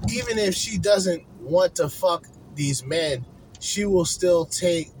 even if she doesn't want to fuck these men, she will still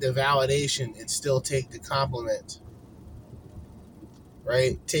take the validation and still take the compliment.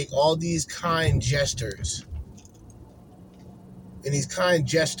 Right? Take all these kind gestures. And these kind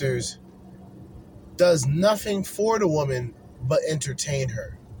gestures does nothing for the woman but entertain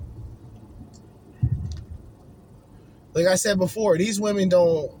her. Like I said before, these women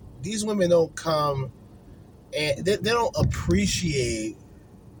don't come and they don't appreciate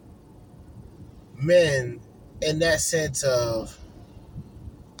men in that sense of,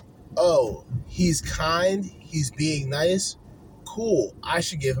 oh, he's kind, he's being nice, cool, I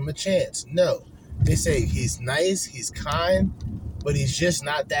should give him a chance. No, they say he's nice, he's kind, but he's just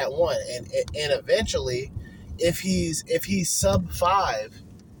not that one. And eventually, if he's sub 5,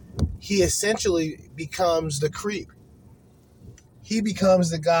 he essentially becomes the creep. He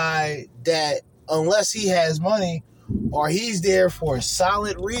becomes the guy that, unless he has money or he's there for a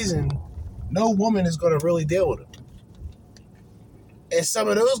solid reason, no woman is going to really deal with him. And some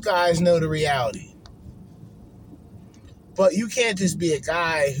of those guys know the reality. But you can't just be a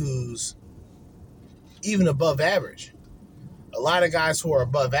guy who's even above average. A lot of guys who are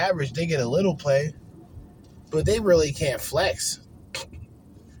above average, they get a little play, but they really can't flex.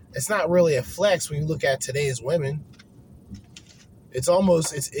 It's not really a flex when you look at today's women. It's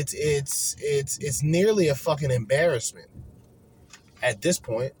almost it's nearly a fucking embarrassment at this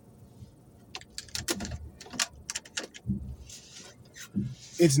point.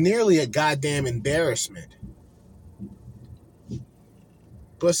 It's nearly a goddamn embarrassment.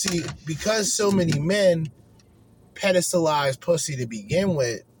 But see, because so many men pedestalize pussy to begin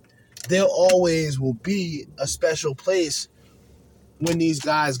with, there always will be a special place when these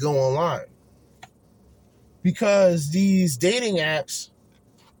guys go online. Because these dating apps,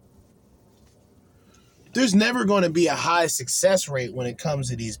 there's never going to be a high success rate when it comes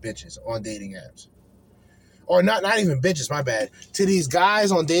to these bitches on dating apps. Or not even bitches, my bad. To these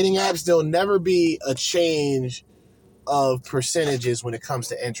guys on dating apps, there'll never be a change of percentages when it comes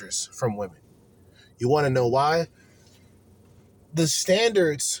to interest from women. You want to know why? The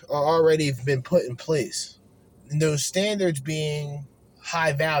standards are already been put in place. And those standards being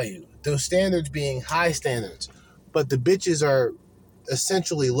high value. Those standards being high standards. But the bitches are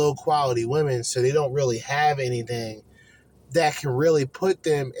essentially low quality women, so they don't really have anything that can really put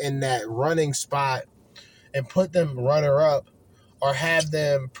them in that running spot and put them runner up, or have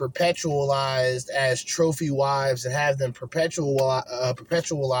them perpetualized as trophy wives and have them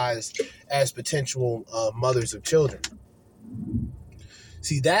perpetualized as potential mothers of children.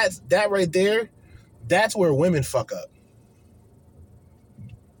 See, that right there, that's where women fuck up.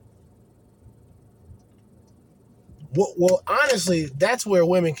 Well, honestly, that's where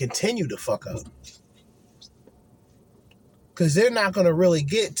women continue to fuck up. Because they're not going to really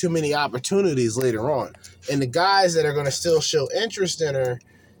get too many opportunities later on. And the guys that are going to still show interest in her,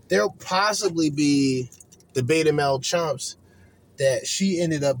 they'll possibly be the beta male chumps that she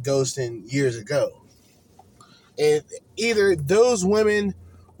ended up ghosting years ago. And either those women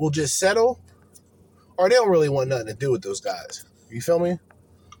will just settle, or they don't really want nothing to do with those guys. You feel me?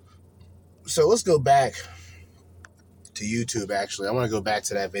 So let's go back to YouTube, actually. I want to go back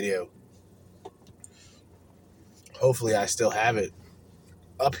to that video. Hopefully I still have it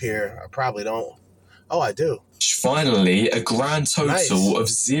up here. I probably don't. Oh, I do. Finally, a grand total of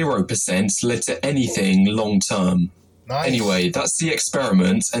 0% led to anything long-term. Nice. Anyway, that's the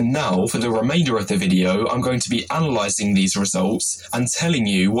experiment, and now for the remainder of the video, I'm going to be analysing these results and telling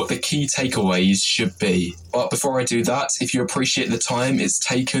you what the key takeaways should be. But before I do that, if you appreciate the time it's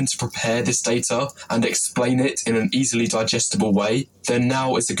taken to prepare this data and explain it in an easily digestible way, then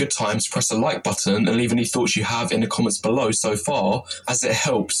now is a good time to press the like button and leave any thoughts you have in the comments below so far, as it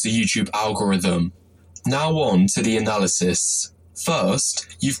helps the YouTube algorithm. Now on to the analysis.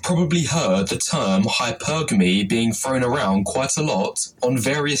 First, you've probably heard the term hypergamy being thrown around quite a lot on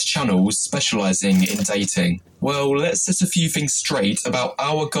various channels specialising in dating. Well, let's set a few things straight about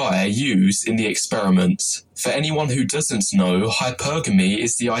our guy used in the experiment. For anyone who doesn't know, hypergamy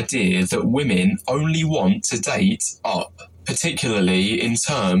is the idea that women only want to date up, particularly in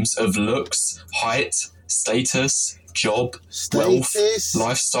terms of looks, height, status, job, wealth,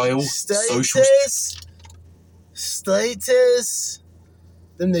 lifestyle, social status.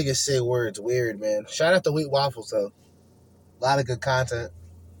 Them niggas say words weird, man. Shout out to Wheat Waffles, though. A lot of good content.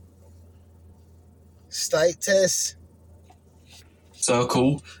 Status.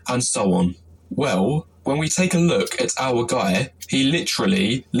 Circle, and so on. Well, when we take a look at our guy, he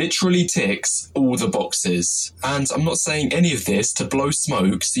literally ticks all the boxes. And I'm not saying any of this to blow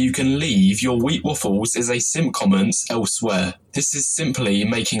smoke so you can leave your Wheat Waffles as a simp comment elsewhere. This is simply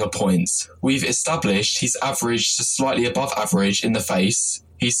making a point. We've established he's average to slightly above average in the face.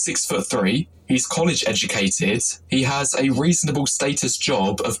 He's 6'3", he's college educated, he has a reasonable status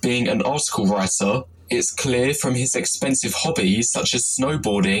job of being an article writer. It's clear from his expensive hobbies such as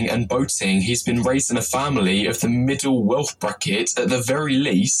snowboarding and boating he's been raised in a family of the middle wealth bracket at the very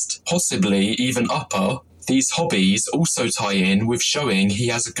least, possibly even upper. These hobbies also tie in with showing he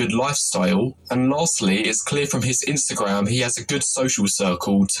has a good lifestyle. And lastly, it's clear from his Instagram he has a good social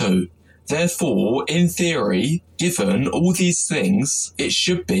circle too. Therefore, in theory, given all these things, it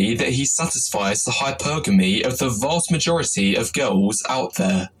should be that he satisfies the hypergamy of the vast majority of girls out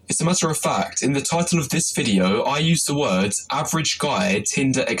there. As a matter of fact, in the title of this video, I use the words average guy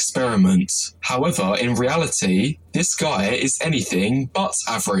Tinder experiment. However, in reality, this guy is anything but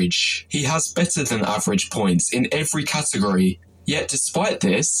average. He has better than average points in every category. Yet despite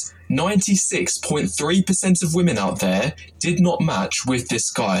this, 96.3% of women out there did not match with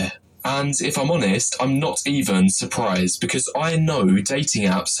this guy. And if I'm honest, I'm not even surprised because I know dating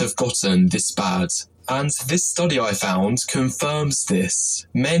apps have gotten this bad. And this study I found confirms this.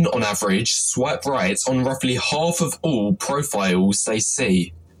 Men on average swipe right on roughly half of all profiles they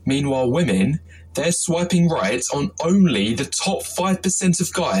see. Meanwhile, women, they're swiping right on only the top 5%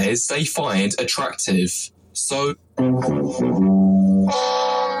 of guys they find attractive. So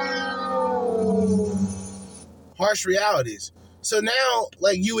harsh realities. So now,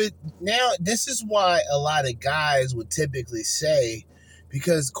 this is why a lot of guys would typically say,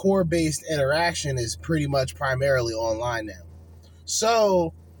 because core-based interaction is pretty much primarily online now.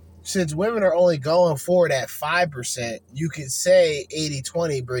 So, since women are only going for it at 5%, you could say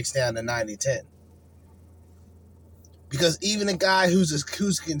 80-20 breaks down to 90-10. Because even a guy who's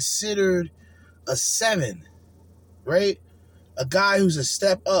considered a 7, right? A guy who's a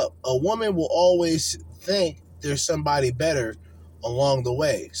step up, a woman will always think there's somebody better along the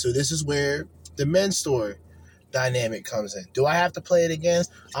way. So this is where the men's store dynamic comes in. Do I have to play it again?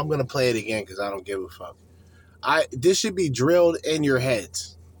 I'm going to play it again because I don't give a fuck. This should be drilled in your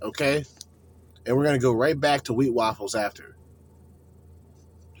heads, okay? And we're going to go right back to Wheat Waffles after.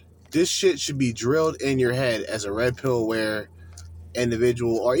 This shit should be drilled in your head as a red pill wearer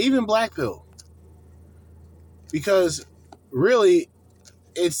individual or even black pill. Because really,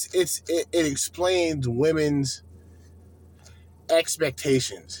 it explains women's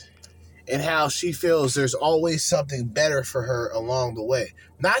expectations and how she feels there's always something better for her along the way.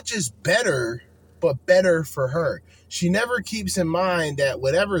 Not just better, but better for her. She never keeps in mind that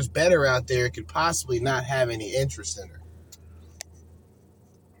whatever's better out there could possibly not have any interest in her.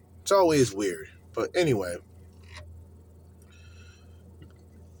 It's always weird. But anyway,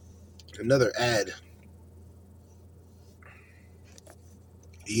 another ad.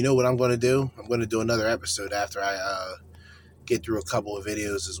 You know what I'm going to do? I'm going to do another episode after I get through a couple of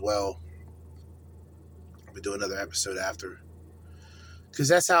videos as well. I'm going to do another episode after. Because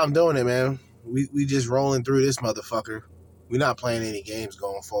that's how I'm doing it, man. We just rolling through this motherfucker. We're not playing any games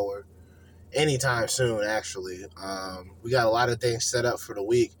going forward. Anytime soon, actually. We got a lot of things set up for the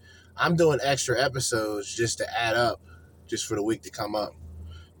week. I'm doing extra episodes just to add up, just for the week to come up.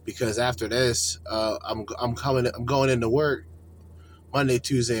 Because after this, I'm going into work Monday,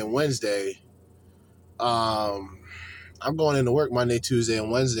 Tuesday, and Wednesday. I'm going into work Monday, Tuesday,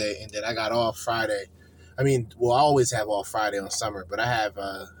 and Wednesday, and then I got off Friday. I always have off Friday on summer, but I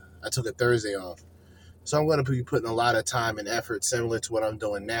took a Thursday off. So I'm going to be putting a lot of time and effort similar to what I'm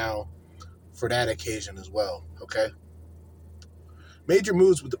doing now for that occasion as well, okay? Major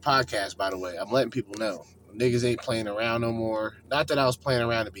moves with the podcast, by the way. I'm letting people know. Niggas ain't playing around no more. Not that I was playing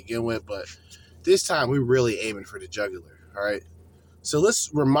around to begin with, but this time we're really aiming for the jugular, all right? So let's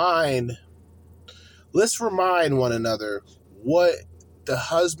remind one another what the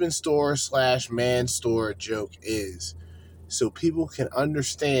husband store / man store joke is, so people can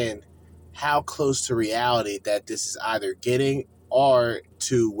understand how close to reality that this is either getting or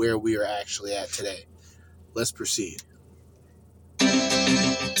to where we are actually at today. Let's proceed.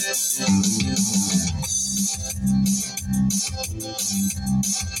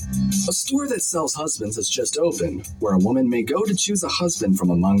 A store that sells husbands has just opened, where a woman may go to choose a husband from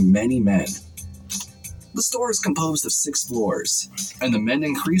among many men. The store is composed of 6 floors, and the men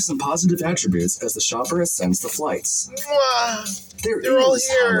increase in positive attributes as the shopper ascends the flights. They're all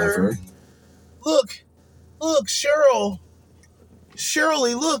here. However, Look, Shirley,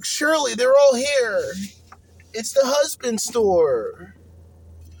 look, Shirley, they're all here. It's the husband store.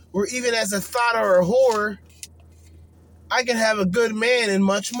 Or even as a thought or a whore, I can have a good man and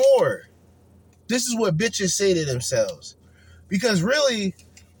much more. This is what bitches say to themselves. Because really,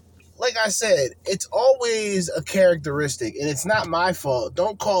 like I said, it's always a characteristic, and it's not my fault.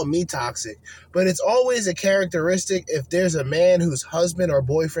 Don't call me toxic, but it's always a characteristic. If there's a man who's husband or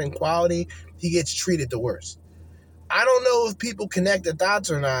boyfriend quality, he gets treated the worst. I don't know if people connect the dots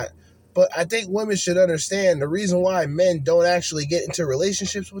or not, but I think women should understand the reason why men don't actually get into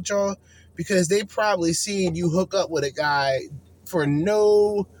relationships with y'all, because they probably seen you hook up with a guy for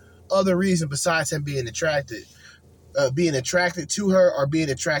no other reason besides him being attracted. being attracted to her or being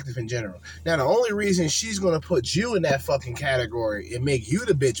attractive in general. Now, the only reason she's going to put you in that fucking category and make you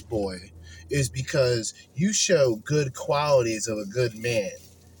the bitch boy is because you show good qualities of a good man.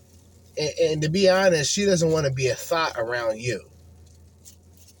 And to be honest, she doesn't want to be a thought around you.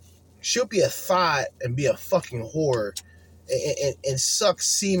 She'll be a thought and be a fucking whore and suck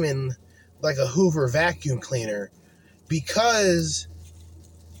semen like a Hoover vacuum cleaner because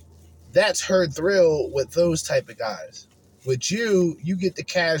that's her thrill with those type of guys. With you get the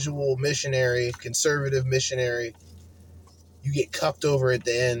casual missionary, conservative missionary. You get cucked over at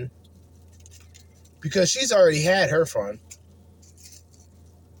the end because she's already had her fun.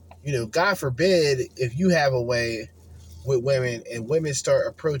 You know, God forbid if you have a way with women and women start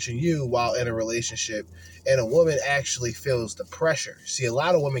approaching you while in a relationship and a woman actually feels the pressure. See, a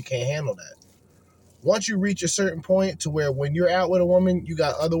lot of women can't handle that. Once you reach a certain point to where when you're out with a woman, you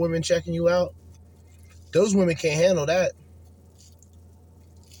got other women checking you out, those women can't handle that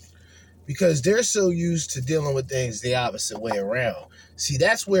because they're so used to dealing with things the opposite way around. See,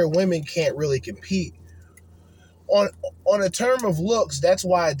 that's where women can't really compete. On a term of looks, that's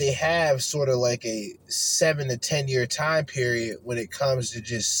why they have sort of like a 7 to 10 year time period when it comes to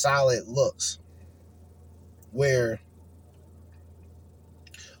just solid looks. Where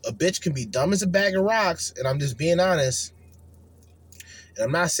a bitch can be dumb as a bag of rocks, and I'm just being honest. And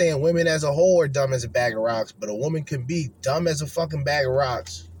I'm not saying women as a whole are dumb as a bag of rocks, but a woman can be dumb as a fucking bag of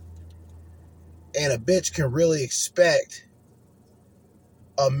rocks. And a bitch can really expect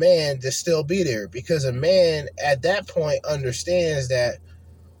a man to still be there because a man at that point understands that,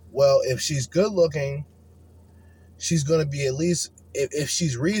 well, if she's good looking, she's going to be at least, if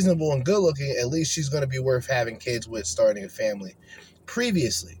she's reasonable and good looking, at least she's going to be worth having kids with, starting a family.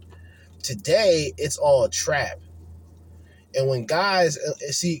 Previously, today, it's all a trap. And when guys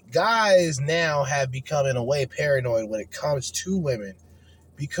now have become in a way paranoid when it comes to women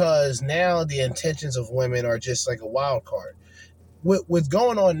because now the intentions of women are just like a wild card. What's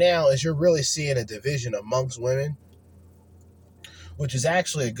going on now is you're really seeing a division amongst women, which is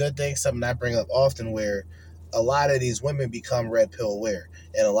actually a good thing, something I bring up often, where a lot of these women become red pill aware.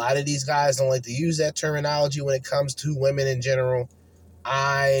 And a lot of these guys don't like to use that terminology when it comes to women in general.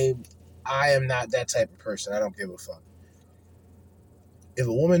 I am not that type of person. I don't give a fuck. If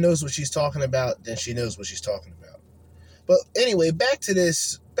a woman knows what she's talking about, then she knows what she's talking about. But anyway, back to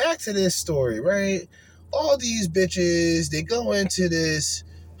this story, right? All these bitches, they go into this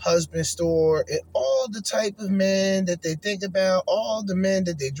husband store, and all the type of men that they think about, all the men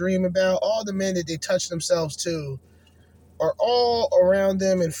that they dream about, all the men that they touch themselves to are all around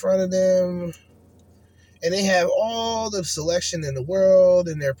them, in front of them. And they have all the selection in the world,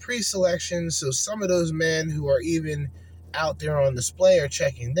 and they're pre-selection. So some of those men who are even out there on display are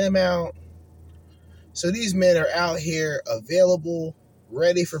checking them out. So these men are out here available,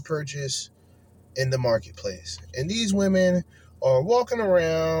 ready for purchase in the marketplace. And these women are walking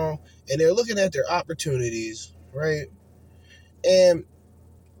around and they're looking at their opportunities, right? And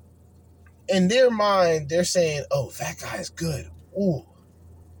in their mind, they're saying, oh, that guy's good. Ooh,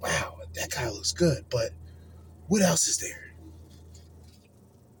 wow, that guy looks good. But what else is there?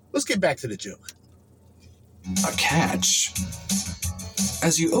 Let's get back to the joke. A catch.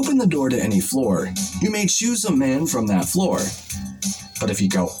 As you open the door to any floor, you may choose a man from that floor. But if you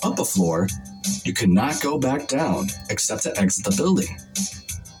go up a floor, you cannot go back down except to exit the building.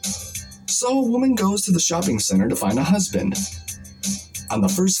 So a woman goes to the shopping center to find a husband. On the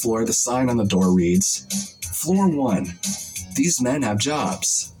first floor, the sign on the door reads, Floor 1. These men have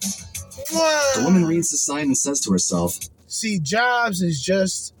jobs. What? The woman reads the sign and says to herself, see, jobs is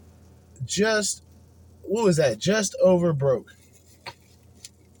just, what was that? Just over broke.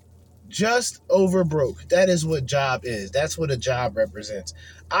 Just over broke. That is what job is. That's what a job represents.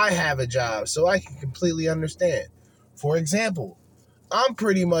 I have a job, so I can completely understand. For example, I'm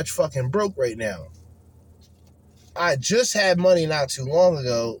pretty much fucking broke right now. I just had money not too long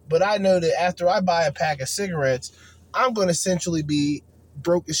ago, but I know that after I buy a pack of cigarettes, I'm going to essentially be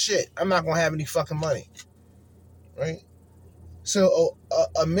broke as shit. I'm not going to have any fucking money. Right? So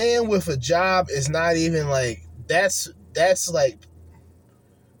a man with a job is not even like, that's like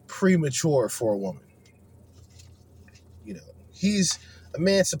premature for a woman. You know, a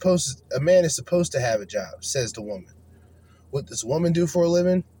man is supposed to have a job, says the woman. What does a woman do for a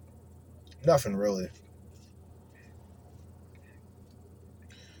living? Nothing really.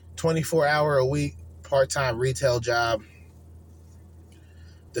 24-hour a week, part-time retail job.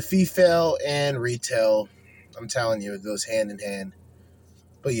 The FIFEL and retail, I'm telling you, it goes hand in hand.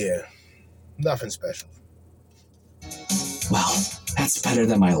 But yeah, nothing special. Well, that's better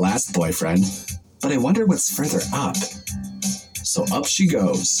than my last boyfriend. but I wonder what's further up. So up she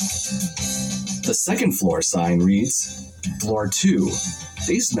goes. The second floor sign reads, Floor 2.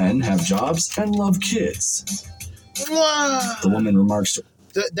 These men have jobs and love kids. The woman remarks,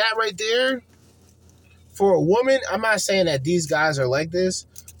 that right there, for a woman, I'm not saying that these guys are like this,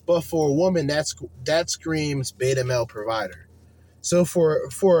 but for a woman, that screams beta male provider. So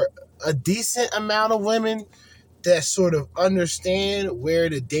for a decent amount of women that sort of understand where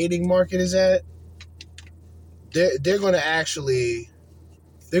the dating market is at, they're going to actually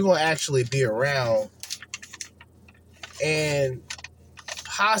be around and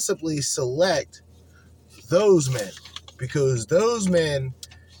possibly select those men, because those men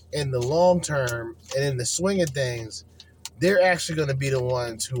in the long term and in the swing of things, they're actually going to be the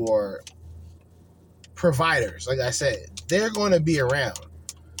ones who are providers. Like I said, they're going to be around.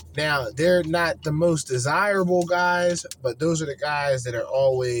 Now, they're not the most desirable guys, but those are the guys that are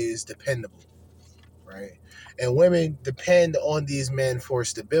always dependable, right? And women depend on these men for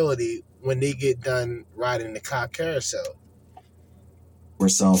stability when they get done riding the cock carousel.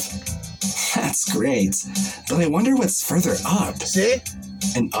 herself, That's great, but I wonder what's further up. See?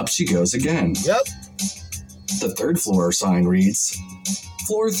 And up she goes again. Yep. The third floor sign reads,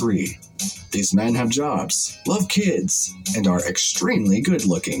 Floor 3. These men have jobs, love kids, and are extremely good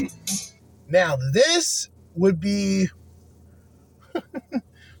looking. Now, this would be...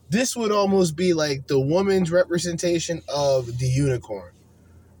 this would almost be like the woman's representation of the unicorn,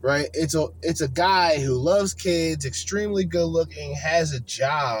 right? It's a guy who loves kids, extremely good looking, has a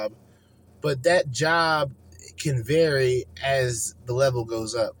job, but that job can vary as the level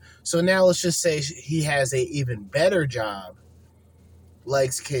goes up. So now let's just say he has a even better job,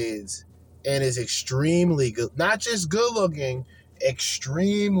 likes kids, and is extremely good. Not just good looking,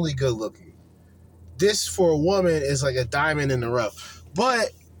 extremely good looking. This for a woman is like a diamond in the rough. But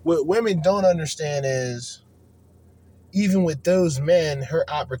what women don't understand is, even with those men, her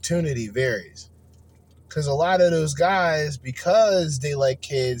opportunity varies. Because a lot of those guys, because they like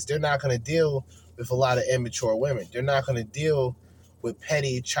kids, they're not going to deal with a lot of immature women. They're not going to deal with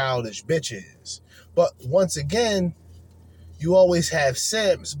petty, childish bitches. But once again, you always have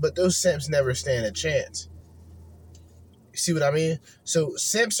simps, but those simps never stand a chance. You see what I mean? So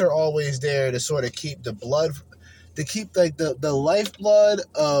simps are always there to sort of keep the blood, to keep like the lifeblood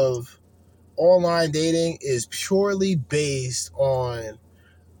of online dating is purely based on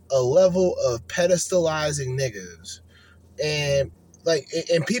a level of pedestalizing niggas. And like,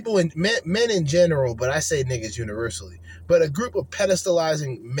 and people, in men in general, but I say niggas universally, but a group of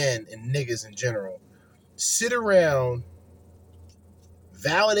pedestalizing men and niggas in general sit around,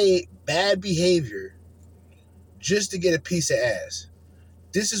 validate bad behavior just to get a piece of ass.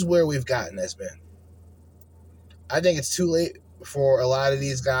 This is where we've gotten as men. I think it's too late for a lot of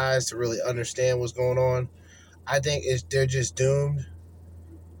these guys to really understand what's going on. I think they're just doomed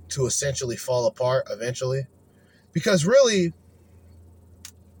to essentially fall apart eventually. Because really,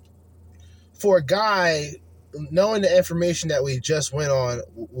 for a guy, knowing the information that we just went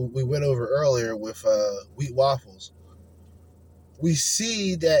over earlier with Wheat Waffles, we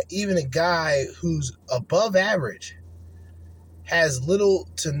see that even a guy who's above average has little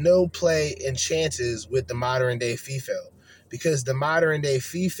to no play and chances with the modern day female, because the modern day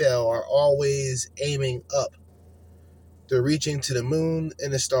female are always aiming up. They're reaching to the moon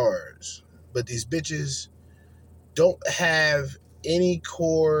and the stars. But these bitches don't have any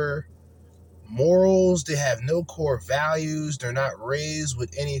core morals. They have no core values. They're not raised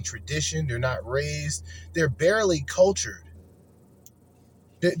with any tradition. They're barely cultured.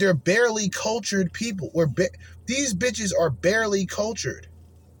 They're barely cultured people. These bitches are barely cultured.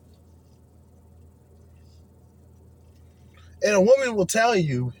 And a woman will tell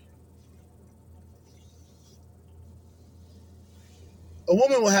you, a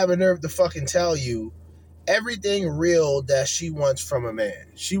woman will have a nerve to fucking tell you everything real that she wants from a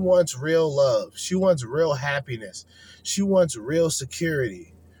man. She wants real love. She wants real happiness. She wants real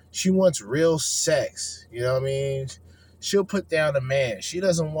security. She wants real sex. You know what I mean? She'll put down a man. She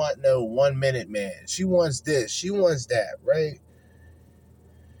doesn't want no 1 minute man. She wants this. She wants that, right?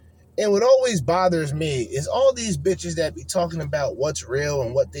 And what always bothers me is all these bitches that be talking about what's real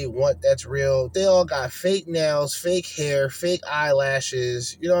and what they want that's real. They all got fake nails, fake hair, fake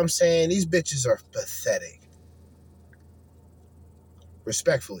eyelashes. You know what I'm saying? These bitches are pathetic.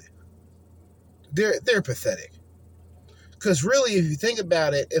 Respectfully. They're pathetic. Because really, if you think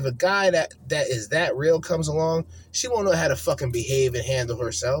about it, if a guy that is that real comes along, she won't know how to fucking behave and handle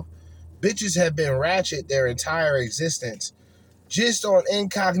herself. Bitches have been ratchet their entire existence just on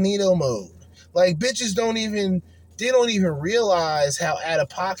incognito mode. Like, bitches don't even they don't even realize how out of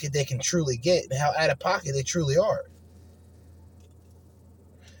pocket they can truly get and how out of pocket they truly are.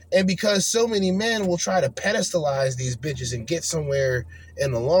 And because so many men will try to pedestalize these bitches and get somewhere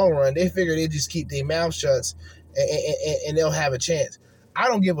in the long run, they figure they just keep their mouth shut and they'll have a chance. I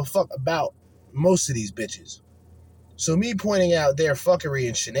don't give a fuck about most of these bitches. So me pointing out their fuckery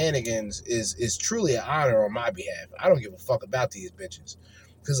and shenanigans is truly an honor on my behalf. I don't give a fuck about these bitches.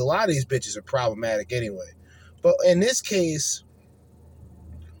 Because a lot of these bitches are problematic anyway. But in this case,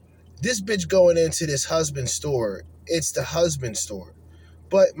 this bitch going into this husband store, it's the husband store.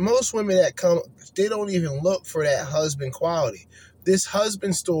 But most women that come, they don't even look for that husband quality. This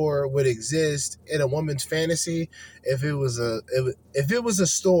husband store would exist in a woman's fantasy if it was a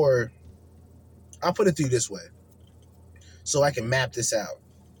store. I'll put it through this way so I can map this out.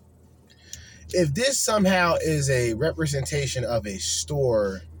 If this somehow is a representation of a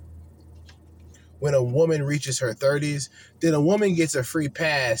store when a woman reaches her 30s, then a woman gets a free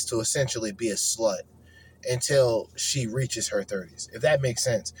pass to essentially be a slut until she reaches her 30s, if that makes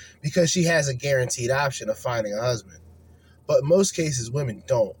sense, because she has a guaranteed option of finding a husband. But in most cases, women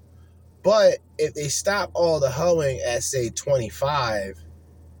don't. But if they stop all the hoeing at, say, 25,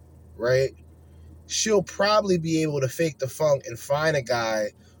 right, she'll probably be able to fake the funk and find a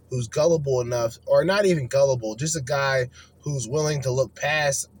guy who's gullible enough, or not even gullible, just a guy who's willing to look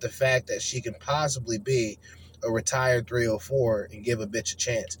past the fact that she can possibly be a retired 304 and give a bitch a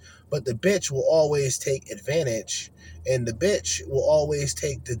chance. But the bitch will always take advantage, and the bitch will always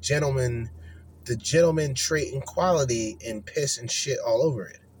take the gentleman trait and quality and piss and shit all over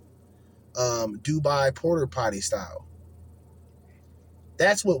it. Dubai porter potty style.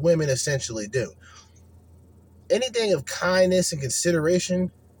 That's what women essentially do. Anything of kindness and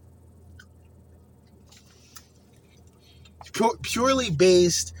consideration, purely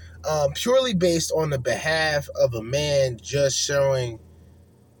based on the behalf of a man just showing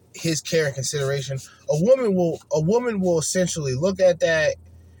his care and consideration, a woman will essentially look at that.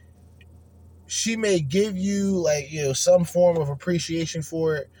 She may give you, like, some form of appreciation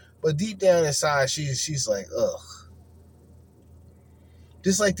for it, but deep down inside she's like, ugh.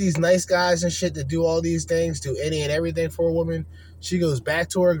 Just like these nice guys and shit that do all these things, do any and everything for a woman, she goes back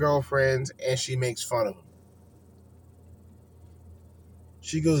to her girlfriends and she makes fun of them.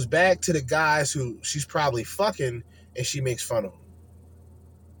 She goes back to the guys who she's probably fucking and she makes fun of them.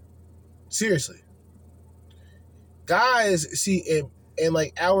 Seriously. Guys, see, and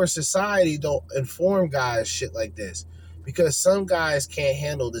like our society don't inform guys shit like this because some guys can't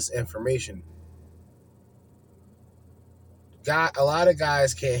handle this information. A lot of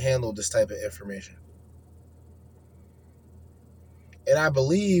guys can't handle this type of information. And I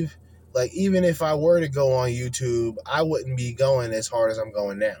believe, like, even if I were to go on YouTube, I wouldn't be going as hard as I'm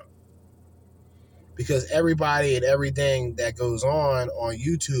going now. Because everybody and everything that goes on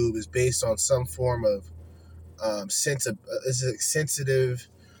YouTube is based on some form of sensitive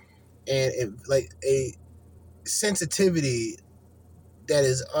and like a sensitivity that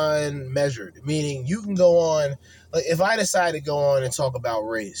is unmeasured. Meaning you can go on, like if I decide to go on and talk about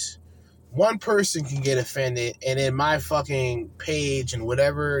race, one person can get offended and then my fucking page and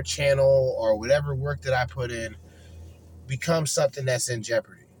whatever channel or whatever work that I put in becomes something that's in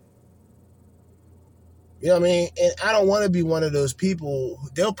jeopardy. You know what I mean? And I don't want to be one of those people who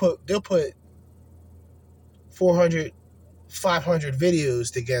they'll put 400, 500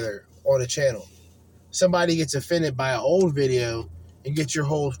 videos together on a channel. Somebody gets offended by an old video and gets your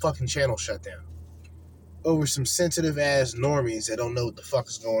whole fucking channel shut down over some sensitive ass normies that don't know what the fuck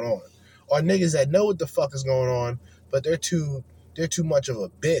is going on, or niggas that know what the fuck is going on, but they're too much of a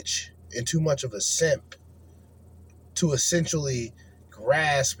bitch and too much of a simp to essentially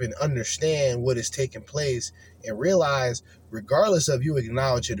grasp and understand what is taking place and realize, regardless of you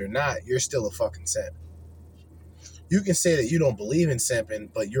acknowledge it or not, you're still a fucking simp. You can say that you don't believe in simping,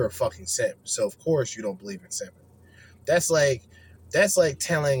 but you're a fucking simp. So of course you don't believe in simping. That's like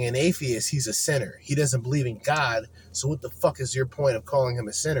telling an atheist he's a sinner. He doesn't believe in God, so what the fuck is your point of calling him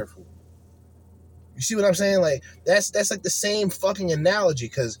a sinner for? You see what I'm saying? Like, that's like the same fucking analogy,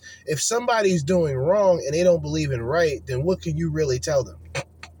 because if somebody's doing wrong and they don't believe in right, then what can you really tell them?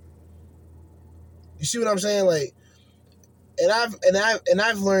 You see what I'm saying? Like, and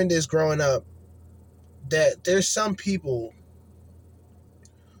I've learned this growing up, that there's some people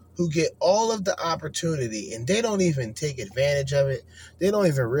who get all of the opportunity and they don't even take advantage of it. They don't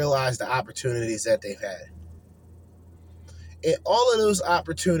even realize the opportunities that they've had. And all of those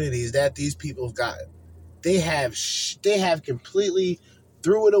opportunities that these people have gotten, they have completely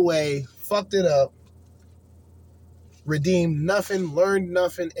threw it away, fucked it up, redeemed nothing, learned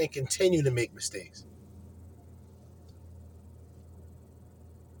nothing, and continue to make mistakes.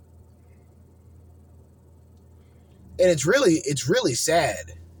 And it's really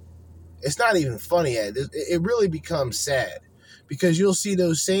sad. It's not even funny. It really becomes sad because you'll see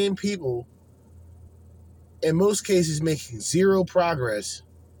those same people, in most cases, making zero progress,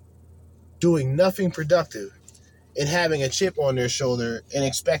 doing nothing productive, and having a chip on their shoulder and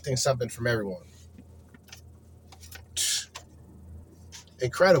expecting something from everyone.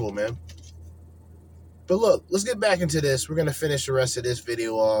 Incredible, man. But look, let's get back into this. We're going to finish the rest of this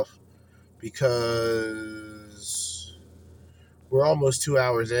video off because we're almost 2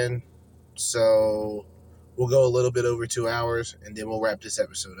 hours in. So we'll go a little bit over 2 hours and then we'll wrap this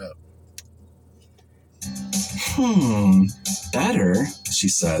episode up. Better, she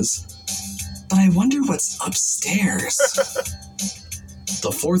says. But I wonder what's upstairs. The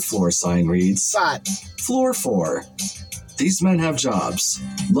 4th floor sign reads, Spot. Floor 4. These men have jobs,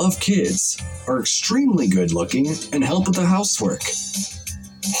 love kids, are extremely good looking, and help with the housework.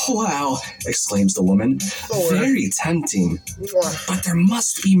 Wow, exclaims the woman. Thor. Very tempting. Mwah. But there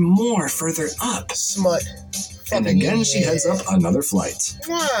must be more further up. Smut. And again she heads up another flight.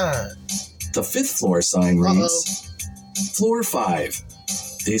 Mwah. The 5th floor sign reads, Floor 5.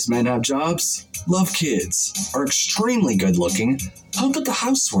 These men have jobs, love kids, are extremely good looking, help with the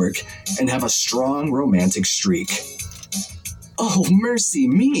housework, and have a strong romantic streak. Oh, mercy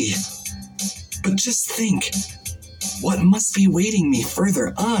me! But just think, what must be waiting me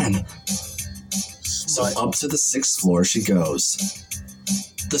further on? So up to the 6th floor she goes.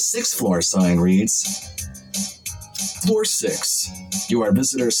 The 6th floor sign reads, Floor 6. You are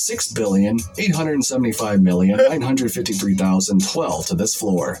visitor 6,875,953,012 to this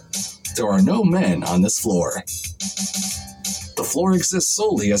floor. There are no men on this floor. The floor exists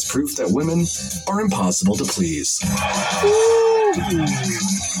solely as proof that women are impossible to please.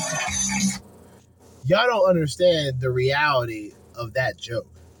 Y'all don't understand the reality of that joke.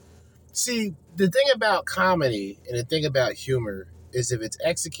 See, the thing about comedy and the thing about humor is if it's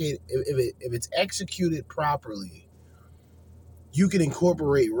executed properly, you can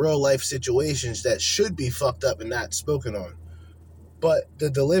incorporate real life situations that should be fucked up and not spoken on. But the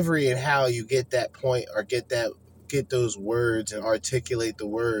delivery and how you get that point or get those words and articulate the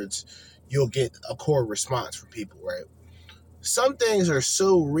words, you'll get a core response from people, right? Some things are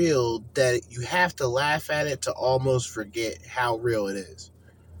so real that you have to laugh at it to almost forget how real it is.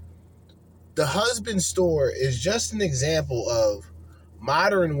 The husband store is just an example of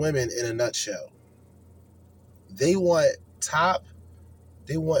modern women in a nutshell. They want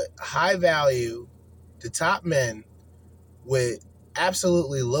high value, the top men with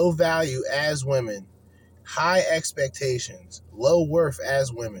absolutely low value as women, high expectations, low worth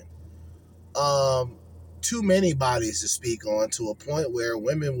as women. Too many bodies to speak on to a point where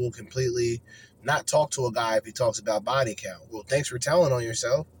women will completely not talk to a guy if he talks about body count. Well, thanks for telling on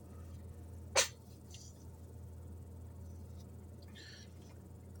yourself.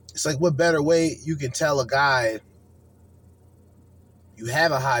 It's like, what better way you can tell a guy you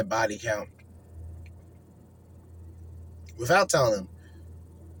have a high body count without telling him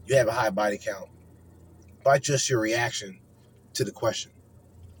you have a high body count by just your reaction to the question.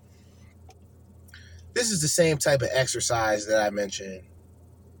 This is the same type of exercise that I mentioned.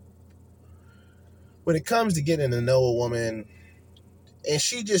 When it comes to getting to know a woman, and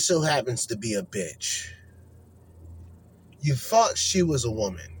she just so happens to be a bitch, you thought she was a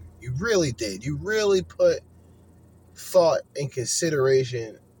woman. You really did. You really put thought and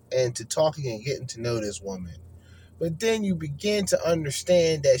consideration into talking and getting to know this woman. But then you begin to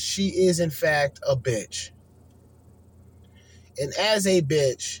understand that she is, in fact, a bitch. And as a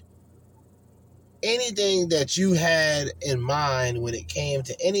bitch, anything that you had in mind when it came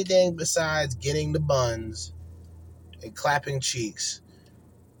to anything besides getting the buns and clapping cheeks,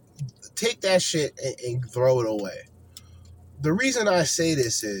 take that shit and throw it away. The reason I say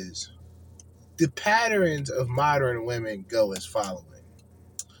this is the patterns of modern women go as following.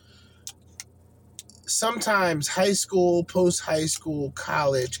 Sometimes high school, post-high school,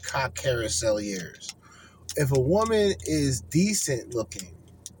 college, cock carousel years. If a woman is decent looking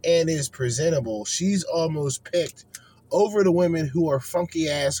and is presentable, she's almost picked over the women who are funky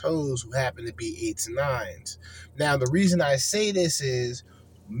ass hoes who happen to be 8s and 9s. Now, the reason I say this is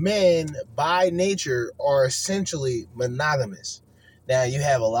men by nature are essentially monogamous. Now, you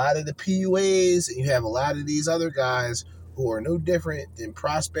have a lot of the PUAs and you have a lot of these other guys who are no different than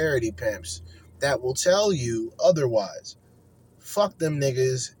prosperity pimps that will tell you otherwise. Fuck them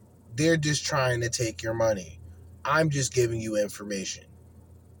niggas. They're just trying to take your money. I'm just giving you information.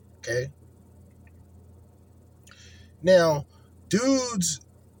 Okay? Now, dudes,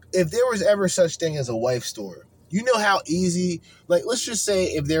 if there was ever such thing as a wife store, you know how easy, like, let's just say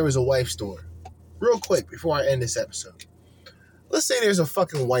if there was a wife store, real quick before I end this episode. Let's say there's a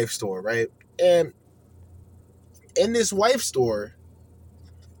fucking wife store, right? And in this wife store,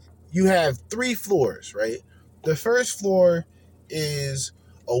 you have 3 floors, right? The first floor is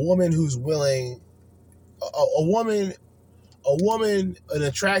a woman who's willing, a woman, an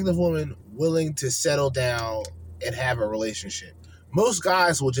attractive woman willing to settle down and have a relationship. Most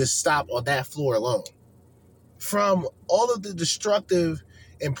guys will just stop on that floor alone. From all of the destructive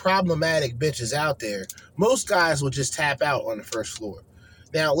and problematic bitches out there, most guys will just tap out on the first floor.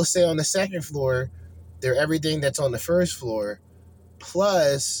 Now, let's say on the second floor, they're everything that's on the first floor,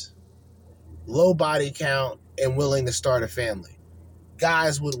 plus low body count and willing to start a family.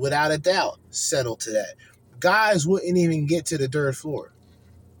 Guys would, without a doubt, settle to that. Guys wouldn't even get to the third floor.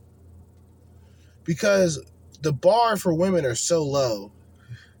 Because the bar for women are so low.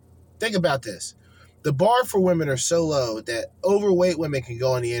 Think about this. The bar for women are so low that overweight women can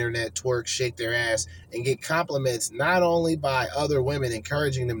go on the internet, twerk, shake their ass, and get compliments not only by other women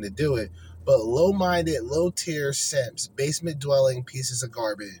encouraging them to do it, but low-minded, low-tier simps, basement-dwelling pieces of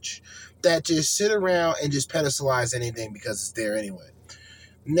garbage that just sit around and just pedestalize anything because it's there anyway.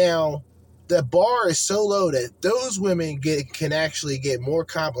 Now, the bar is so low that those women can actually get more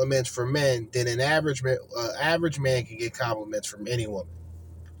compliments from men than an average man can get compliments from any woman.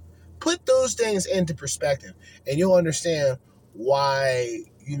 Put those things into perspective, and you'll understand why,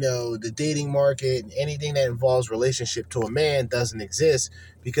 the dating market and anything that involves relationship to a man doesn't exist,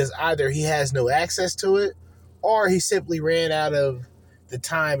 because either he has no access to it or he simply ran out of the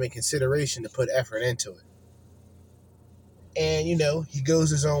time and consideration to put effort into it. And, he goes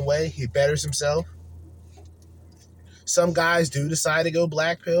his own way. He betters himself. Some guys do decide to go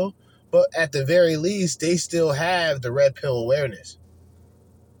black pill, but at the very least, they still have the red pill awareness.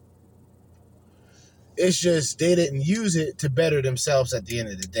 It's just they didn't use it to better themselves at the end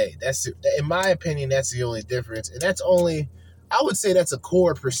of the day. In my opinion, that's the only difference. And I would say that's a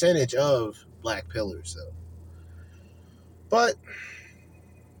core percentage of black pillars, though. But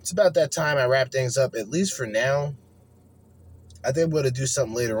it's about that time I wrap things up, at least for now. I think we're going to do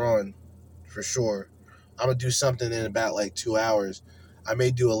something later on, for sure. I'm going to do something in about 2 hours. I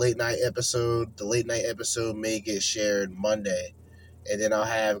may do a late night episode. The late night episode may get shared Monday. And then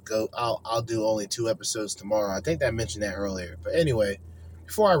I'll do only 2 episodes tomorrow. I think I mentioned that earlier. But anyway,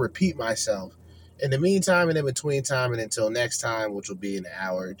 before I repeat myself, in the meantime and in between time and until next time, which will be in an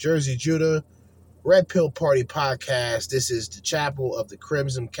hour, Jersey Judah, Red Pill Party Podcast. This is the Chapel of the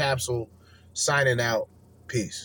Crimson Capsule, signing out. Peace.